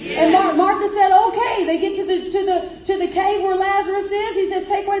God. And Martha said, okay. They get to the cave where Lazarus is. He says,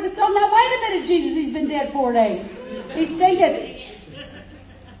 take away the stone. Now wait a minute, Jesus, he's been dead 4 days. He's thinking.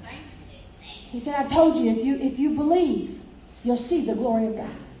 He said, I told you, if you believe, you'll see the glory of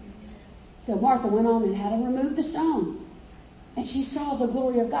God. So Martha went on and had him remove the stone. And she saw the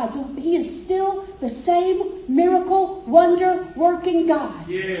glory of God. So He is still the same miracle, wonder, working God.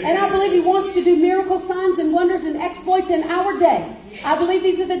 Yeah. And I believe He wants to do miracle signs and wonders and exploits in our day. I believe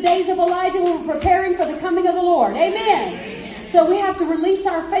these are the days of Elijah when we're preparing for the coming of the Lord. Amen. So we have to release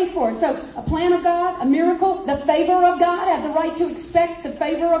our faith for it. So a plan of God, a miracle, the favor of God. I have the right to expect the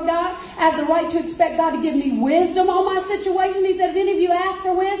favor of God. I have the right to expect God to give me wisdom on my situation. He said, if any of you ask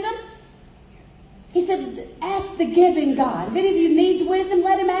for wisdom, He said, ask the giving God. If any of you needs wisdom,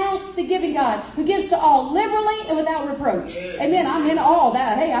 let him ask the giving God, who gives to all liberally and without reproach. Amen. I'm in all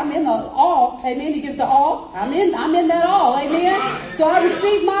that. Hey, I'm in the all. Amen. He gives to all. I'm in that all. Amen. So I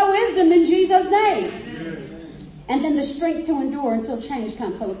receive my wisdom in Jesus' name. And then the strength to endure until change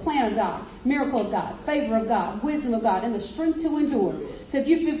comes. So the plan of God, miracle of God, favor of God, wisdom of God, and the strength to endure. So if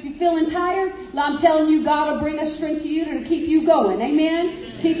you're feeling tired, I'm telling you, God will bring a strength to you to keep you going.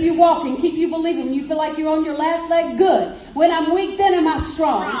 Amen? Keep you walking, keep you believing. When you feel like you're on your last leg, good. When I'm weak, then am I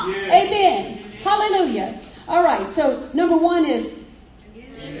strong. Amen. Hallelujah. All right, so number 1 is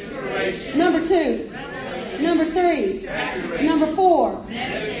inspiration. Number 2. Number 3. Number 4.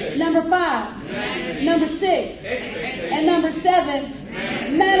 Number 5. Number 6. And number 7.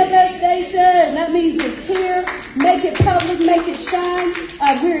 Manifestation. That means it's here. Make it public. Make it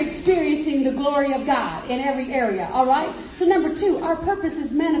shine. We're experiencing the glory of God in every area. All right. So number 2, our purpose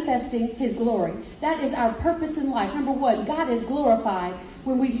is manifesting His glory. That is our purpose in life. Number 1, God is glorified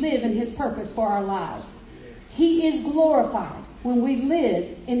when we live in His purpose for our lives. He is glorified when we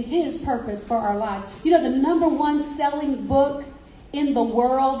live in His purpose for our lives. You know, the number 1 selling book in the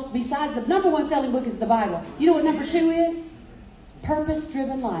world, besides the number 1 selling book is the Bible. You know what number 2 is?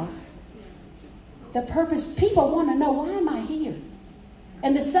 Purpose-driven life. The purpose, people want to know, why am I here?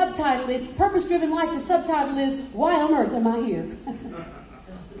 And the subtitle, it's Purpose-Driven Life. The subtitle is, why on earth am I here?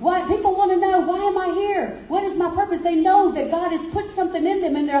 Why? People want to know, why am I here? What is my purpose? They know that God has put something in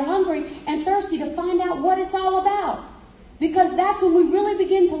them and they're hungry and thirsty to find out what it's all about. Because that's when we really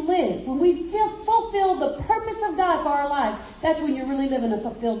begin to live. When we fulfill the purpose of God for our lives, that's when you're really living a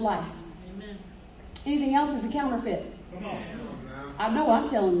fulfilled life. Amen. Anything else is a counterfeit. Come on. I know I'm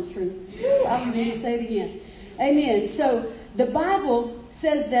telling the truth. I don't need to say it again. Amen. So the Bible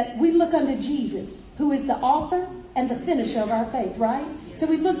says that we look unto Jesus, who is the author and the finisher of our faith, right? So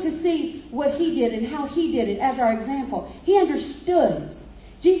we look to see what He did and how He did it as our example. He understood.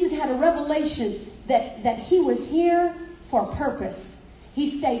 Jesus had a revelation that He was here for a purpose.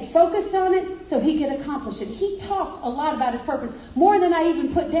 He stayed focused on it so He could accomplish it. He talked a lot about His purpose, more than I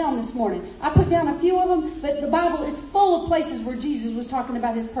even put down this morning. I put down a few of them, but the Bible is full of places where Jesus was talking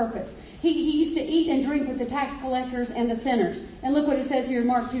about His purpose. He used to eat and drink with the tax collectors and the sinners. And look what it says here in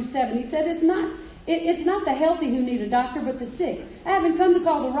Mark 2:7. He said, it's not the healthy who need a doctor, but the sick. I haven't come to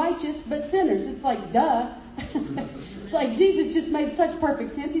call the righteous, but sinners. It's like, duh. It's like Jesus just made such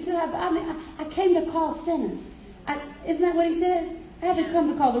perfect sense. He said, I came to call sinners. Isn't that what He says? I haven't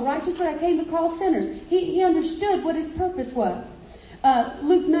come to call the righteous, but I came to call sinners. He understood what His purpose was.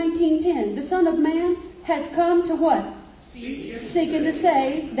 Luke 19:10. The Son of Man has come to what? Seek and to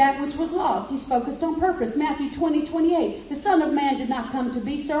save that which was lost. He's focused on purpose. Matthew 20:28. The Son of Man did not come to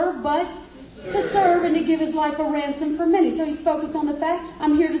be served, but to serve and to give His life a ransom for many. So He's focused on the fact,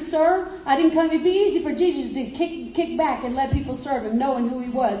 I'm here to serve. I didn't come. It'd be easy for Jesus to kick back and let people serve Him, knowing who He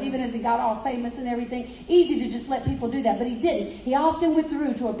was, even as He got all famous and everything. Easy to just let people do that, but He didn't. He often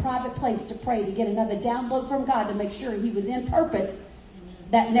withdrew to a private place to pray, to get another download from God, to make sure He was in purpose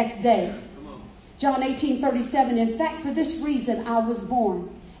that next day. John 18:37. In fact, for this reason I was born,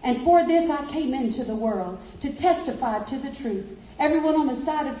 and for this I came into the world, to testify to the truth. Everyone on the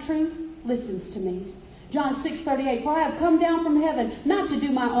side of truth listens to me. John 6:38. For I have come down from heaven not to do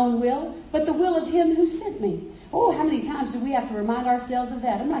my own will, but the will of Him who sent me. Oh, how many times do we have to remind ourselves of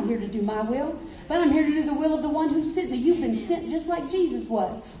that? I'm not here to do my will, but I'm here to do the will of the one who sent me. You've been sent just like Jesus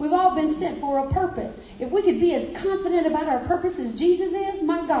was. We've all been sent for a purpose. If we could be as confident about our purpose as Jesus is,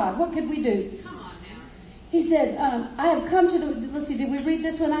 my God, what could we do? Come on now. He said, I have come to the, let's see, did we read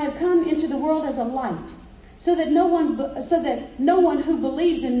this one? I have come into the world as a light, so that no one who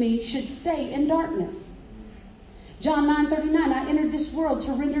believes in me should stay in darkness. John 9:39, I entered this world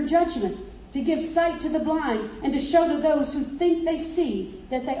to render judgment, to give sight to the blind, and to show to those who think they see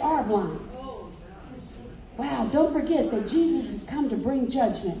that they are blind. Wow, don't forget that Jesus has come to bring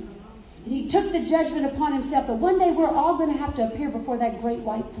judgment. And He took the judgment upon Himself, but one day we're all going to have to appear before that great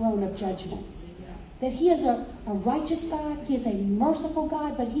white throne of judgment. That He is a righteous God, He is a merciful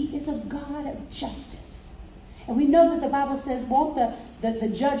God, but He is a God of justice. And we know that the Bible says, won't the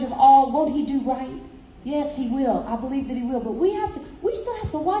judge of all, won't He do right? Yes, He will. I believe that He will. But we still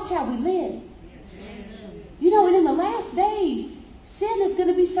have to watch how we live. You know, and in the last days, sin is going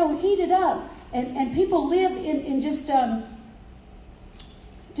to be so heated up. And people live in just a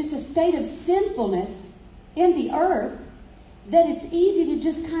state of sinfulness in the earth that it's easy to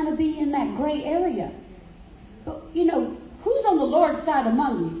just kind of be in that gray area. But, you know, who's on the Lord's side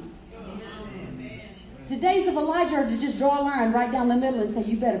among you? The days of Elijah are to just draw a line right down the middle and say,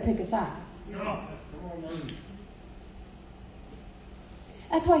 you better pick a side.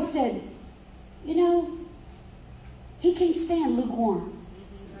 That's why He said, you know, He can't stand lukewarm.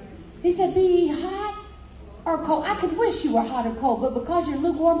 He said, be ye hot or cold. I could wish you were hot or cold, but because you're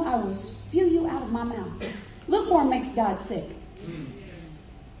lukewarm, I will spew you out of my mouth. Lukewarm makes God sick.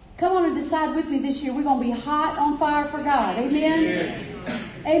 Come on and decide with me this year. We're going to be hot on fire for God. Amen?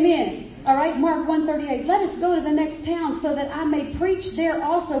 Amen. All right, Mark 1:38. Let us go to the next town so that I may preach there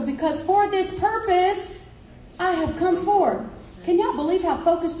also, because for this purpose I have come forward. Can y'all believe how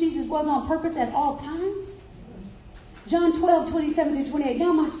focused Jesus was on purpose at all times? John 12:27-28.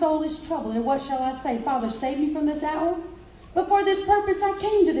 Now my soul is troubled, and what shall I say? Father, save me from this hour. But for this purpose I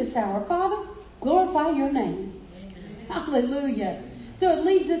came to this hour. Father, glorify your name. Hallelujah. So it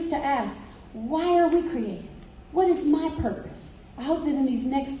leads us to ask, why are we created? What is my purpose? I hope that in these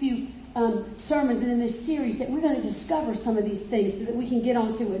next few sermons and in this series that we're going to discover some of these things so that we can get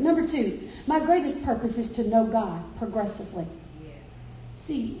onto it. Number 2, my greatest purpose is to know God progressively.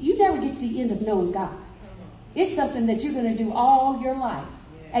 See, you never get to the end of knowing God. It's something that you're going to do all your life.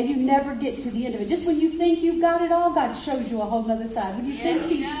 And you never get to the end of it. Just when you think you've got it all, God shows you a whole other side. When you think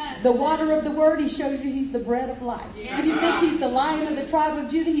He's the water of the Word, He shows you He's the bread of life. When you think He's the Lion of the tribe of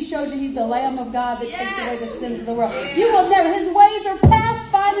Judah, He shows you He's the Lamb of God that takes away the sins of the world. You will never, His ways are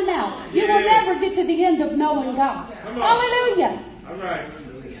past finding out. You will never get to the end of knowing God. Hallelujah. All right.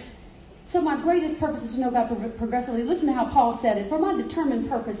 So my greatest purpose is to know God progressively. Listen to how Paul said it. For my determined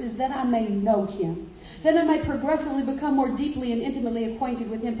purpose is that I may know Him, that I may progressively become more deeply and intimately acquainted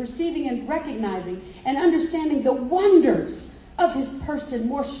with Him, perceiving and recognizing and understanding the wonders of His person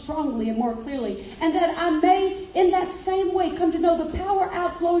more strongly and more clearly, and that I may in that same way come to know the power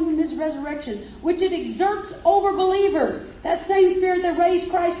outflowing from His resurrection, which it exerts over believers. That same Spirit that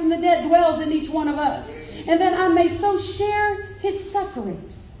raised Christ from the dead dwells in each one of us, and that I may so share His sufferings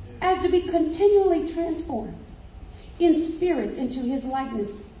as to be continually transformed in spirit into His likeness,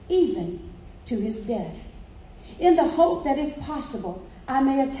 even to His death, in the hope that if possible, I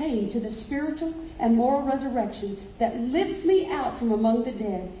may attain to the spiritual and moral resurrection that lifts me out from among the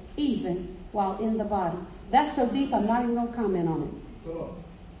dead, even while in the body. That's so deep, I'm not even going to comment on it. Cool.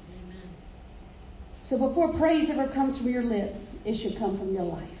 So before praise ever comes from your lips, it should come from your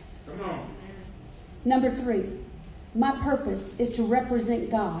life. Come on. Number 3, my purpose is to represent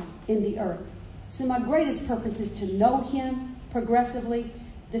God in the earth. So my greatest purpose is to know Him progressively.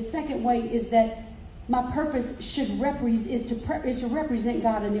 The second way is that my purpose is to represent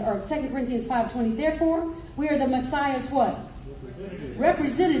God in the earth. 2 Corinthians 5:20. Therefore, we are the Messiah's what?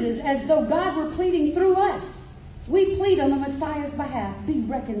 Representatives, as though God were pleading through us. We plead on the Messiah's behalf, be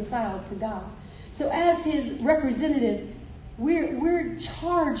reconciled to God. So as His representative, we're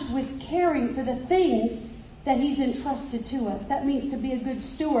charged with caring for the things that He's entrusted to us. That means to be a good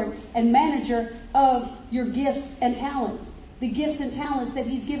steward and manager of your gifts and talents. The gifts and talents that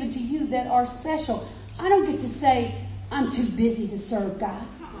He's given to you that are special. I don't get to say, I'm too busy to serve God.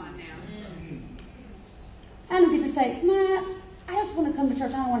 Come on now. I don't get to say, nah, I just want to come to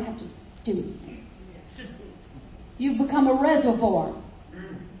church. I don't want to have to do it. You've become a reservoir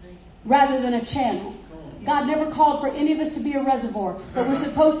rather than a channel. God never called for any of us to be a reservoir, but we're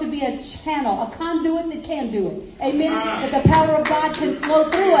supposed to be a channel, a conduit that can do it. Amen? That the power of God can flow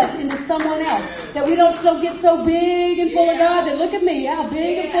through us into someone else. That we don't get so big and full of God that look at me, how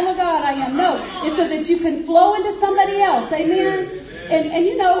big and full of God I am. No, it's so that you can flow into somebody else. Amen? And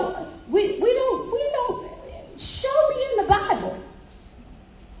you know, we don't show me in the Bible.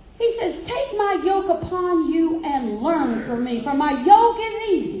 He says, take my yoke upon you and learn from me. For my yoke is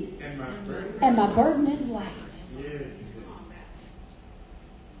easy and my burden is light.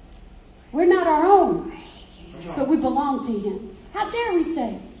 We're not our own, but we belong to Him. How dare we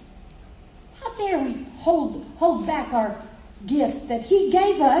say? How dare we hold back our gift that He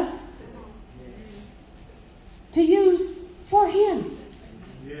gave us to use for Him?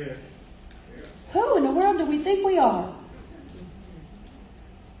 Who in the world do we think we are?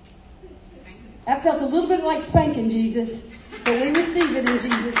 That felt a little bit like spanking, Jesus, but we receive it in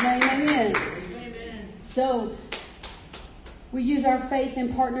Jesus' name. Amen. So, we use our faith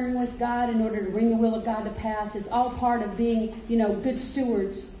in partnering with God in order to bring the will of God to pass. It's all part of being, good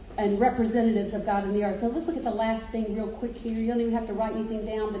stewards and representatives of God in the earth. So let's look at the last thing real quick here. You don't even have to write anything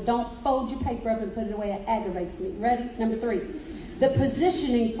down, but don't fold your paper up and put it away. It aggravates me. Ready? Number 3. The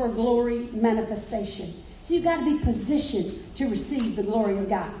positioning for glory manifestation. So you've got to be positioned to receive the glory of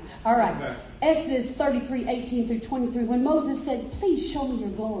God. All right. Exodus 33:18-23. When Moses said, please show me your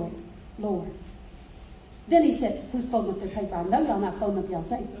glory, Lord. Then he said, who's folding up their paper? I know y'all not folding up y'all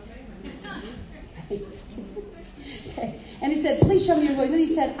paper. Okay. And he said, please show me your glory. Then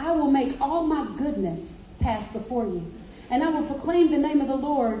he said, I will make all my goodness pass before you, and I will proclaim the name of the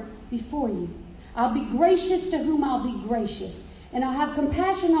Lord before you. I'll be gracious to whom I'll be gracious, and I'll have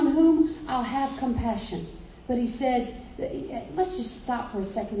compassion on whom I'll have compassion. But he said, let's just stop for a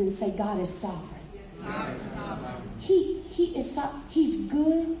second and say God is sovereign. He is sovereign. He's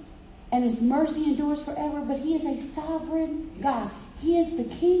good and His mercy endures forever, but He is a sovereign God. He is the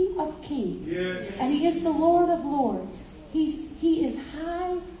King of kings. Yes. And He is the Lord of lords. He is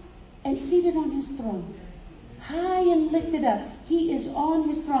high and seated on His throne. High and lifted up. He is on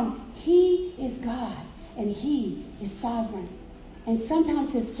His throne. He is God, and He is sovereign. And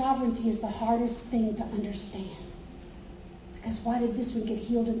sometimes His sovereignty is the hardest thing to understand. Because why did this one get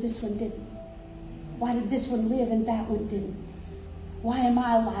healed and this one didn't? Why did this one live and that one didn't? Why am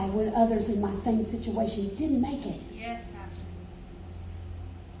I alive when others in my same situation didn't make it? Yes, Pastor.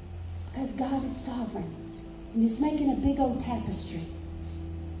 Because God is sovereign. And He's making a big old tapestry.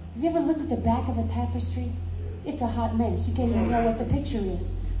 Have you ever looked at the back of a tapestry? It's a hot mess. You can't even tell what the picture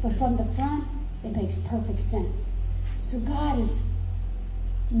is. But from the front, it makes perfect sense. So God is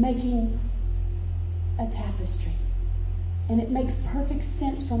making a tapestry. And it makes perfect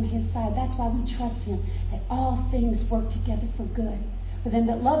sense from His side. That's why we trust Him, that all things work together for good. For them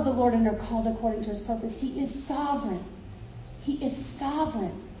that love the Lord and are called according to His purpose. He is sovereign. He is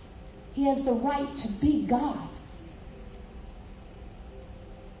sovereign. He has the right to be God.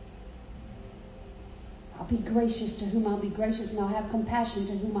 I'll be gracious to whom I'll be gracious, and I'll have compassion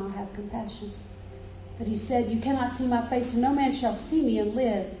to whom I'll have compassion. But He said, you cannot see my face, and no man shall see me and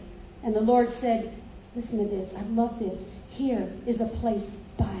live. And the Lord said, listen to this. I love this. Here is a place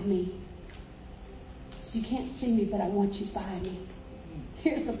by me. So you can't see me, but I want you by me.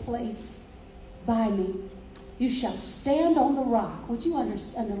 Here's a place by me. You shall stand on the rock. Would you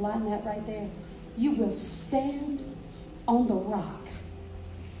underline that right there? You will stand on the rock.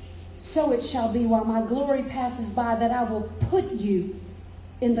 So it shall be while my glory passes by that I will put you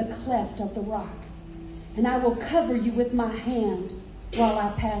in the cleft of the rock. And I will cover you with my hand while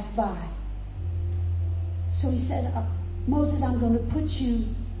I pass by. So He said, Moses, I'm going to put you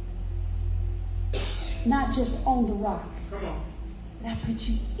not just on the rock, but I put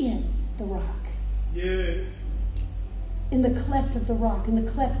you in the rock. Yeah. In the cleft of the rock. And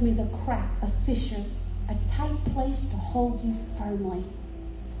the cleft means a crack, a fissure, a tight place to hold you firmly.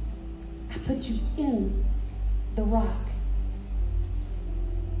 I put you in the rock.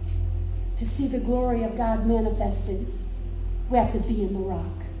 To see the glory of God manifested, we have to be in the rock.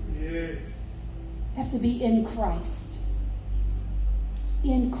 Yes. We have to be in Christ.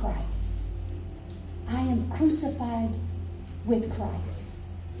 In Christ. I am crucified with Christ.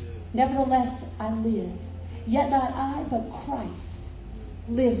 Nevertheless, I live. Yet not I, but Christ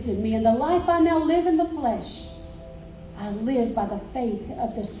lives in me. And the life I now live in the flesh, I live by the faith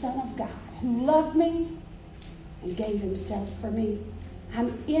of the Son of God, who loved me and gave Himself for me.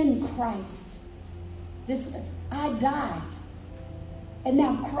 I'm in Christ. I died, and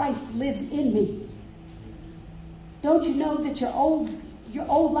now Christ lives in me. Don't you know that your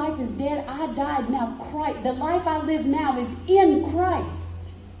old life is dead? I died, now Christ. The life I live now is in Christ.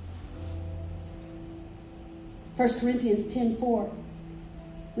 1 Corinthians 10:4.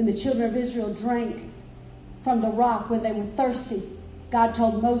 When the children of Israel drank from the rock when they were thirsty, God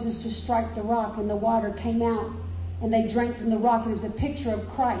told Moses to strike the rock, and the water came out, and they drank from the rock. And it was a picture of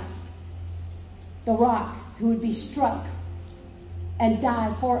Christ, the rock, who would be struck and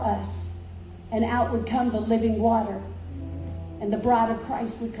die for us, and out would come the living water, and the bride of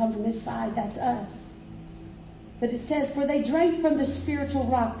Christ would come from His side. That's us. But it says, for they drank from the spiritual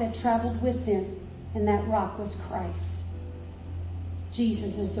rock that traveled with them, and that rock was Christ.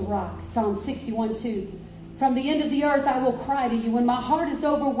 Jesus is the rock. Psalm 61:2. From the end of the earth I will cry to you. When my heart is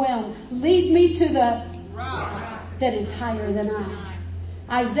overwhelmed, lead me to the rock that is higher than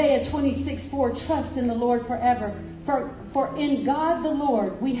I. Isaiah 26:4. Trust in the Lord forever. For in God the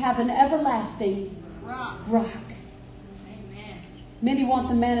Lord we have an everlasting rock. Amen. Many want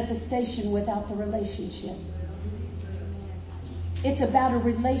the manifestation without the relationship. It's about a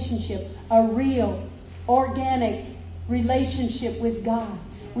relationship, a real, organic relationship with God.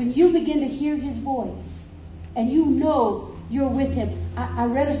 When you begin to hear His voice and you know you're with Him. I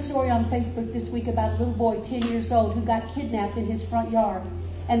read a story on Facebook this week about a little boy, 10 years old, who got kidnapped in his front yard.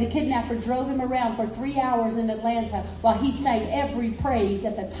 And the kidnapper drove him around for 3 hours in Atlanta while he sang every praise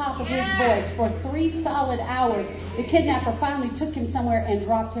at the top of his voice for 3 solid hours. The kidnapper finally took him somewhere and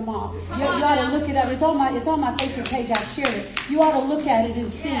dropped him off. You ought to look it up. It's on my Facebook page. I shared it. You ought to look at it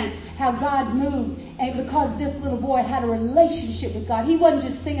and see how God moved. And because this little boy had a relationship with God, he wasn't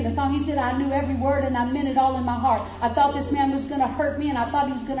just singing a song. He said, I knew every word and I meant it all in my heart. I thought this man was going to hurt me and I thought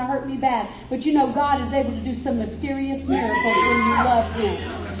he was going to hurt me bad. But you know, God is able to do some mysterious miracles when you love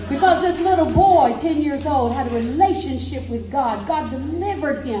Him. Because this little boy, 10 years old, had a relationship with God. God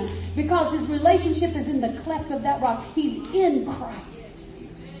delivered him because his relationship is in the cleft of that rock. He's in Christ.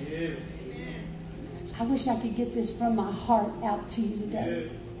 I wish I could get this from my heart out to you today.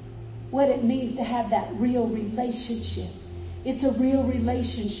 what it means to have that real relationship. It's a real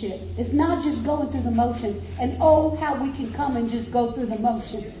relationship. It's not just going through the motions. And oh, how we can come and just go through the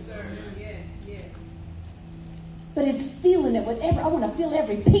motions. Yes, sir. Yes, yes. But it's feeling it I want to feel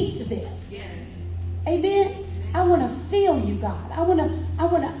every piece of this. Yes. Amen. I want to feel you, God. I want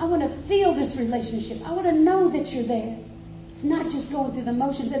to feel this relationship. I want to know that you're there. It's not just going through the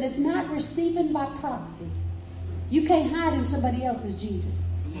motions, and it's not receiving by proxy. You can't hide in somebody else's Jesus.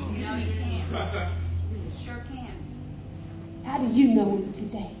 No, you can't. You sure can. How do you know him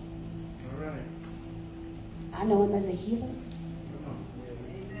today? All right. I know him as a healer.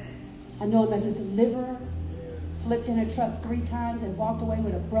 Amen. I know him as a deliverer. Flipped in a truck 3 times and walked away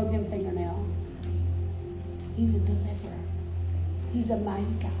with a broken fingernail. He's a deliverer. He's a mighty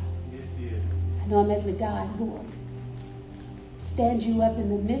God. Yes, he is. I know him as the God who will stand you up in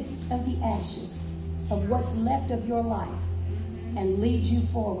the midst of the ashes of what's left of your life and lead you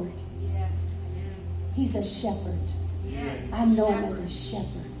forward. Yes. He's a shepherd. Yes. I know him as a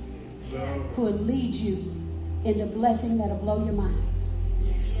shepherd Yes. who will lead you into blessing that'll blow your mind.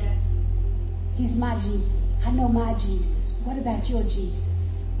 Yes. He's my Jesus. I know my Jesus. What about your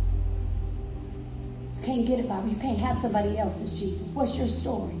Jesus? You can't get it by you can't have somebody else's Jesus. What's your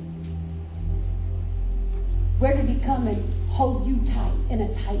story? Where did he come and hold you tight in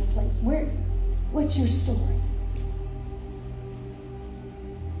a tight place? What's your story?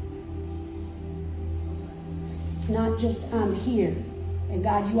 It's not just I'm here. And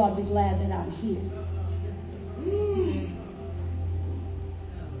God, you ought to be glad that I'm here.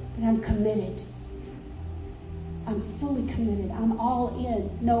 But I'm committed. I'm fully committed. I'm all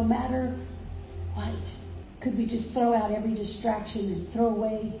in, no matter what. Could we just throw out every distraction and throw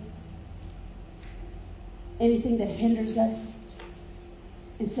away anything that hinders us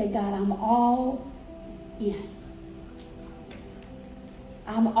and say, God, I'm all in.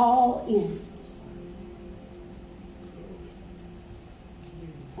 I'm all in.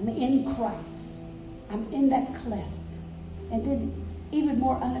 I'm in Christ. I'm in that cleft. And then even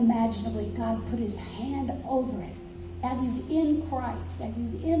more unimaginably, God put his hand over it. As he's in Christ, as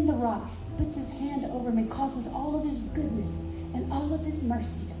he's in the rock, he puts his hand over me, causes all of his goodness and all of his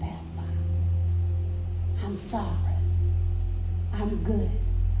mercy to pass by. I'm sovereign. I'm good.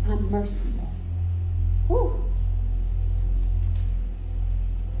 I'm merciful. Whew.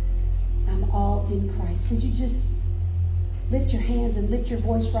 I'm all in Christ. Would you just lift your hands and lift your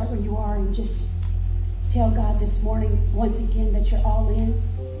voice right where you are and just tell God this morning once again that you're all in?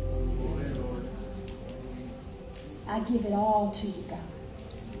 I give it all to you, God.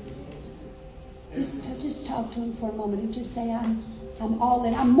 Just talk to him for a moment and just say, I'm all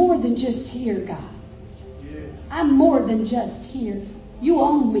in. I'm more than just here, God. I'm more than just here. You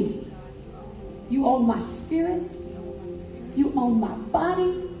own me. You own my spirit. You own my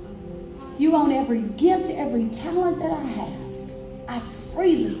body. You own every gift, every talent that I have. I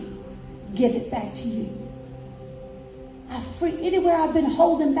freely give it back to you. Anywhere I've been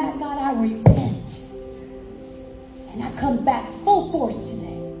holding back, God, I repent. And I come back full force today.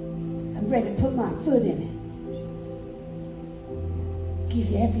 I'm ready to put my foot in it. Give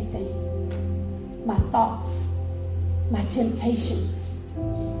you everything. My thoughts, my temptations.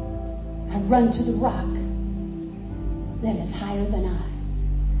 I run to the rock that is higher than I.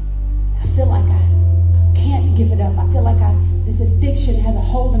 I feel like I can't give it up. I feel like this addiction has a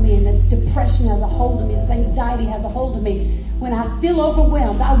hold of me, and this depression has a hold of me, this anxiety has a hold of me. When I feel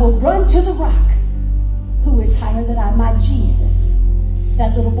overwhelmed, I will run to the rock who is higher than I, my Jesus.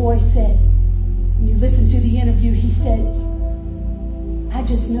 That little boy said, when you listen to the interview, he said, I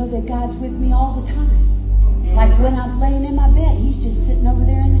just know that God's with me all the time. Like when I'm laying in my bed, he's just sitting over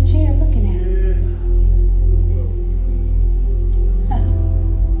there in the chair looking at me.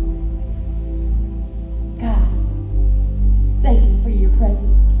 God, thank you for your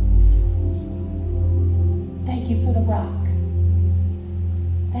presence. Thank you for the rock.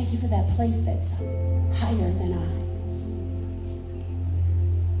 Thank you for that place that's higher than I.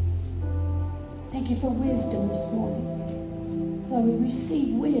 Thank you for wisdom this morning. Lord, we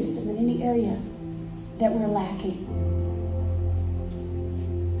receive wisdom in any area that we're lacking.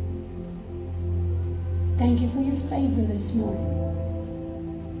 Thank you for your favor this morning.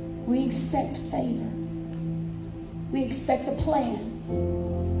 We expect favor. We expect a plan.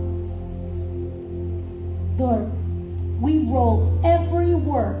 Lord, we roll every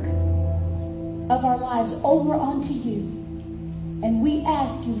work of our lives over onto you. And we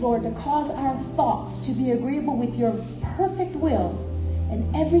ask you, Lord, to cause our thoughts to be agreeable with your perfect will,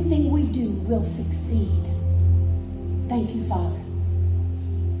 and everything we do will succeed. Thank you, Father.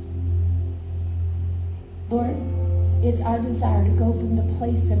 Lord, It's our desire to go from the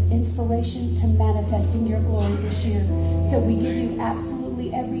place of inspiration to manifesting your glory this year. So we give you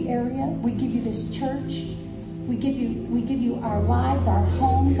absolutely every area. We give you this church. We give you our lives, our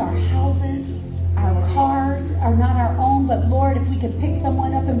homes, our houses, our cars are not our own, but Lord, if we could pick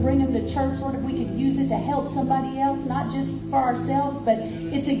someone up and bring them to church, Lord, if we could use it to help somebody else, not just for ourselves, but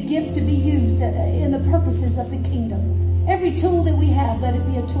it's a gift to be used in the purposes of the kingdom. Every tool that we have, let it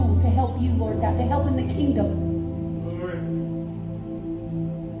be a tool to help you, Lord God, to help in the kingdom.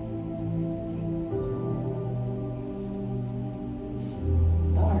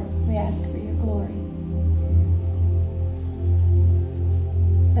 Lord, we ask for your glory.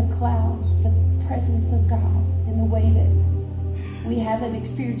 The cloud, the presence of God in the way that we haven't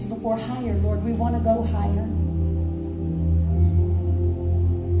experienced before. Higher, Lord. We want to go higher.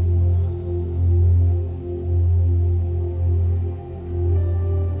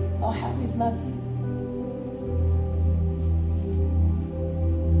 Oh, how we love you.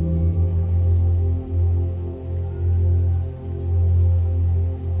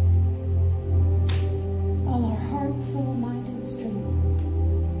 All our heart, soul, mind, and strength.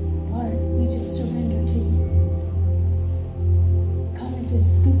 Lord, we just surrender to you. Come and just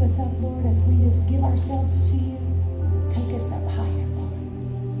scoop us up, Lord, as we just give ourselves to you. Take us up higher, Lord.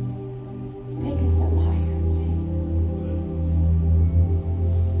 Take us up higher.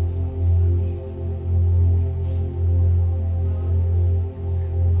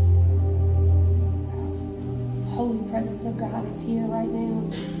 Holy presence of God is here right now.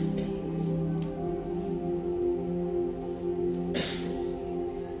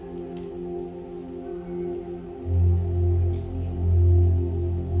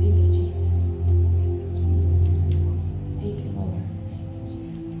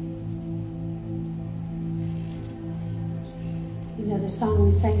 Song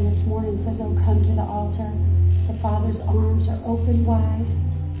we sang this morning says, oh, come to the altar. The Father's arms are open wide.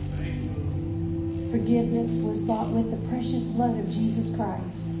 Forgiveness was bought with the precious blood of Jesus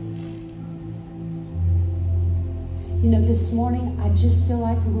Christ. You know, this morning, I just feel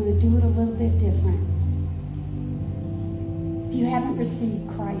like we're going to do it a little bit different. If you haven't received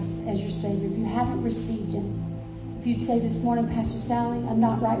Christ as your Savior, if you haven't received Him, if you'd say this morning, Pastor Sally, I'm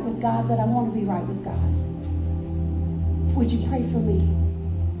not right with God, but I want to be right with God. Would you pray for me?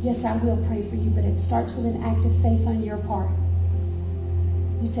 Yes, I will pray for you, but it starts with an act of faith on your part.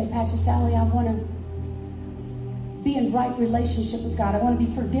 You say, Pastor Sally, I want to be in right relationship with God. I want to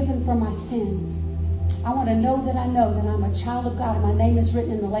be forgiven for my sins. I want to know that I'm a child of God and my name is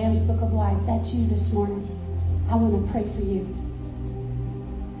written in the Lamb's Book of Life. That's you this morning. I want to pray for you.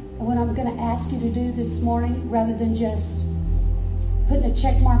 And what I'm going to ask you to do this morning, rather than just putting a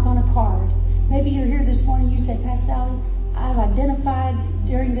check mark on a card, maybe you're here this morning, you say, Pastor Sally, I've identified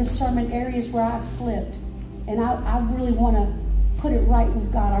during this sermon areas where I've slipped, and I really want to put it right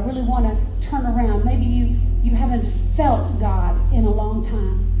with God. I really want to turn around. Maybe you haven't felt God in a long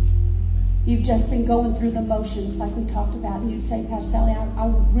time. You've just been going through the motions like we talked about, and you'd say, Pastor Sally,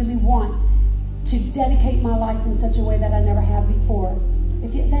 I really want to dedicate my life in such a way that I never have before.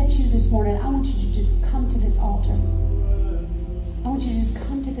 If that's you this morning, I want you to just come to this altar. I want you to just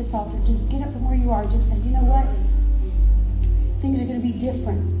come to this altar. Just get up from where you are. Just say, you know what? Things are going to be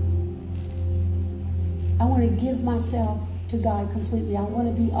different. I want to give myself to God completely. I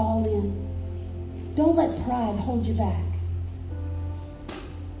want to be all in. Don't let pride hold you back.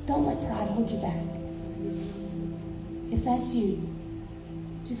 Don't let pride hold you back. If that's you,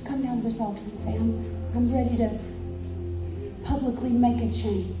 just come down to this altar and say, I'm ready to publicly make a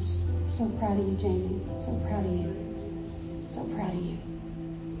change. So proud of you, Jamie. So proud of you. So proud of you.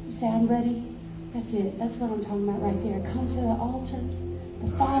 You say, I'm ready. That's it. That's what I'm talking about right there. Come to the altar.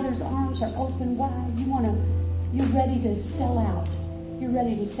 The Father's arms are open wide. You're ready to sell out. You're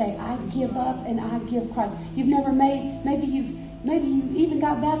ready to say, I give up and I give Christ. You've never maybe you even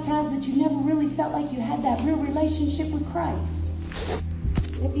got baptized, but you never really felt like you had that real relationship with Christ.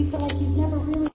 If you feel like you've never really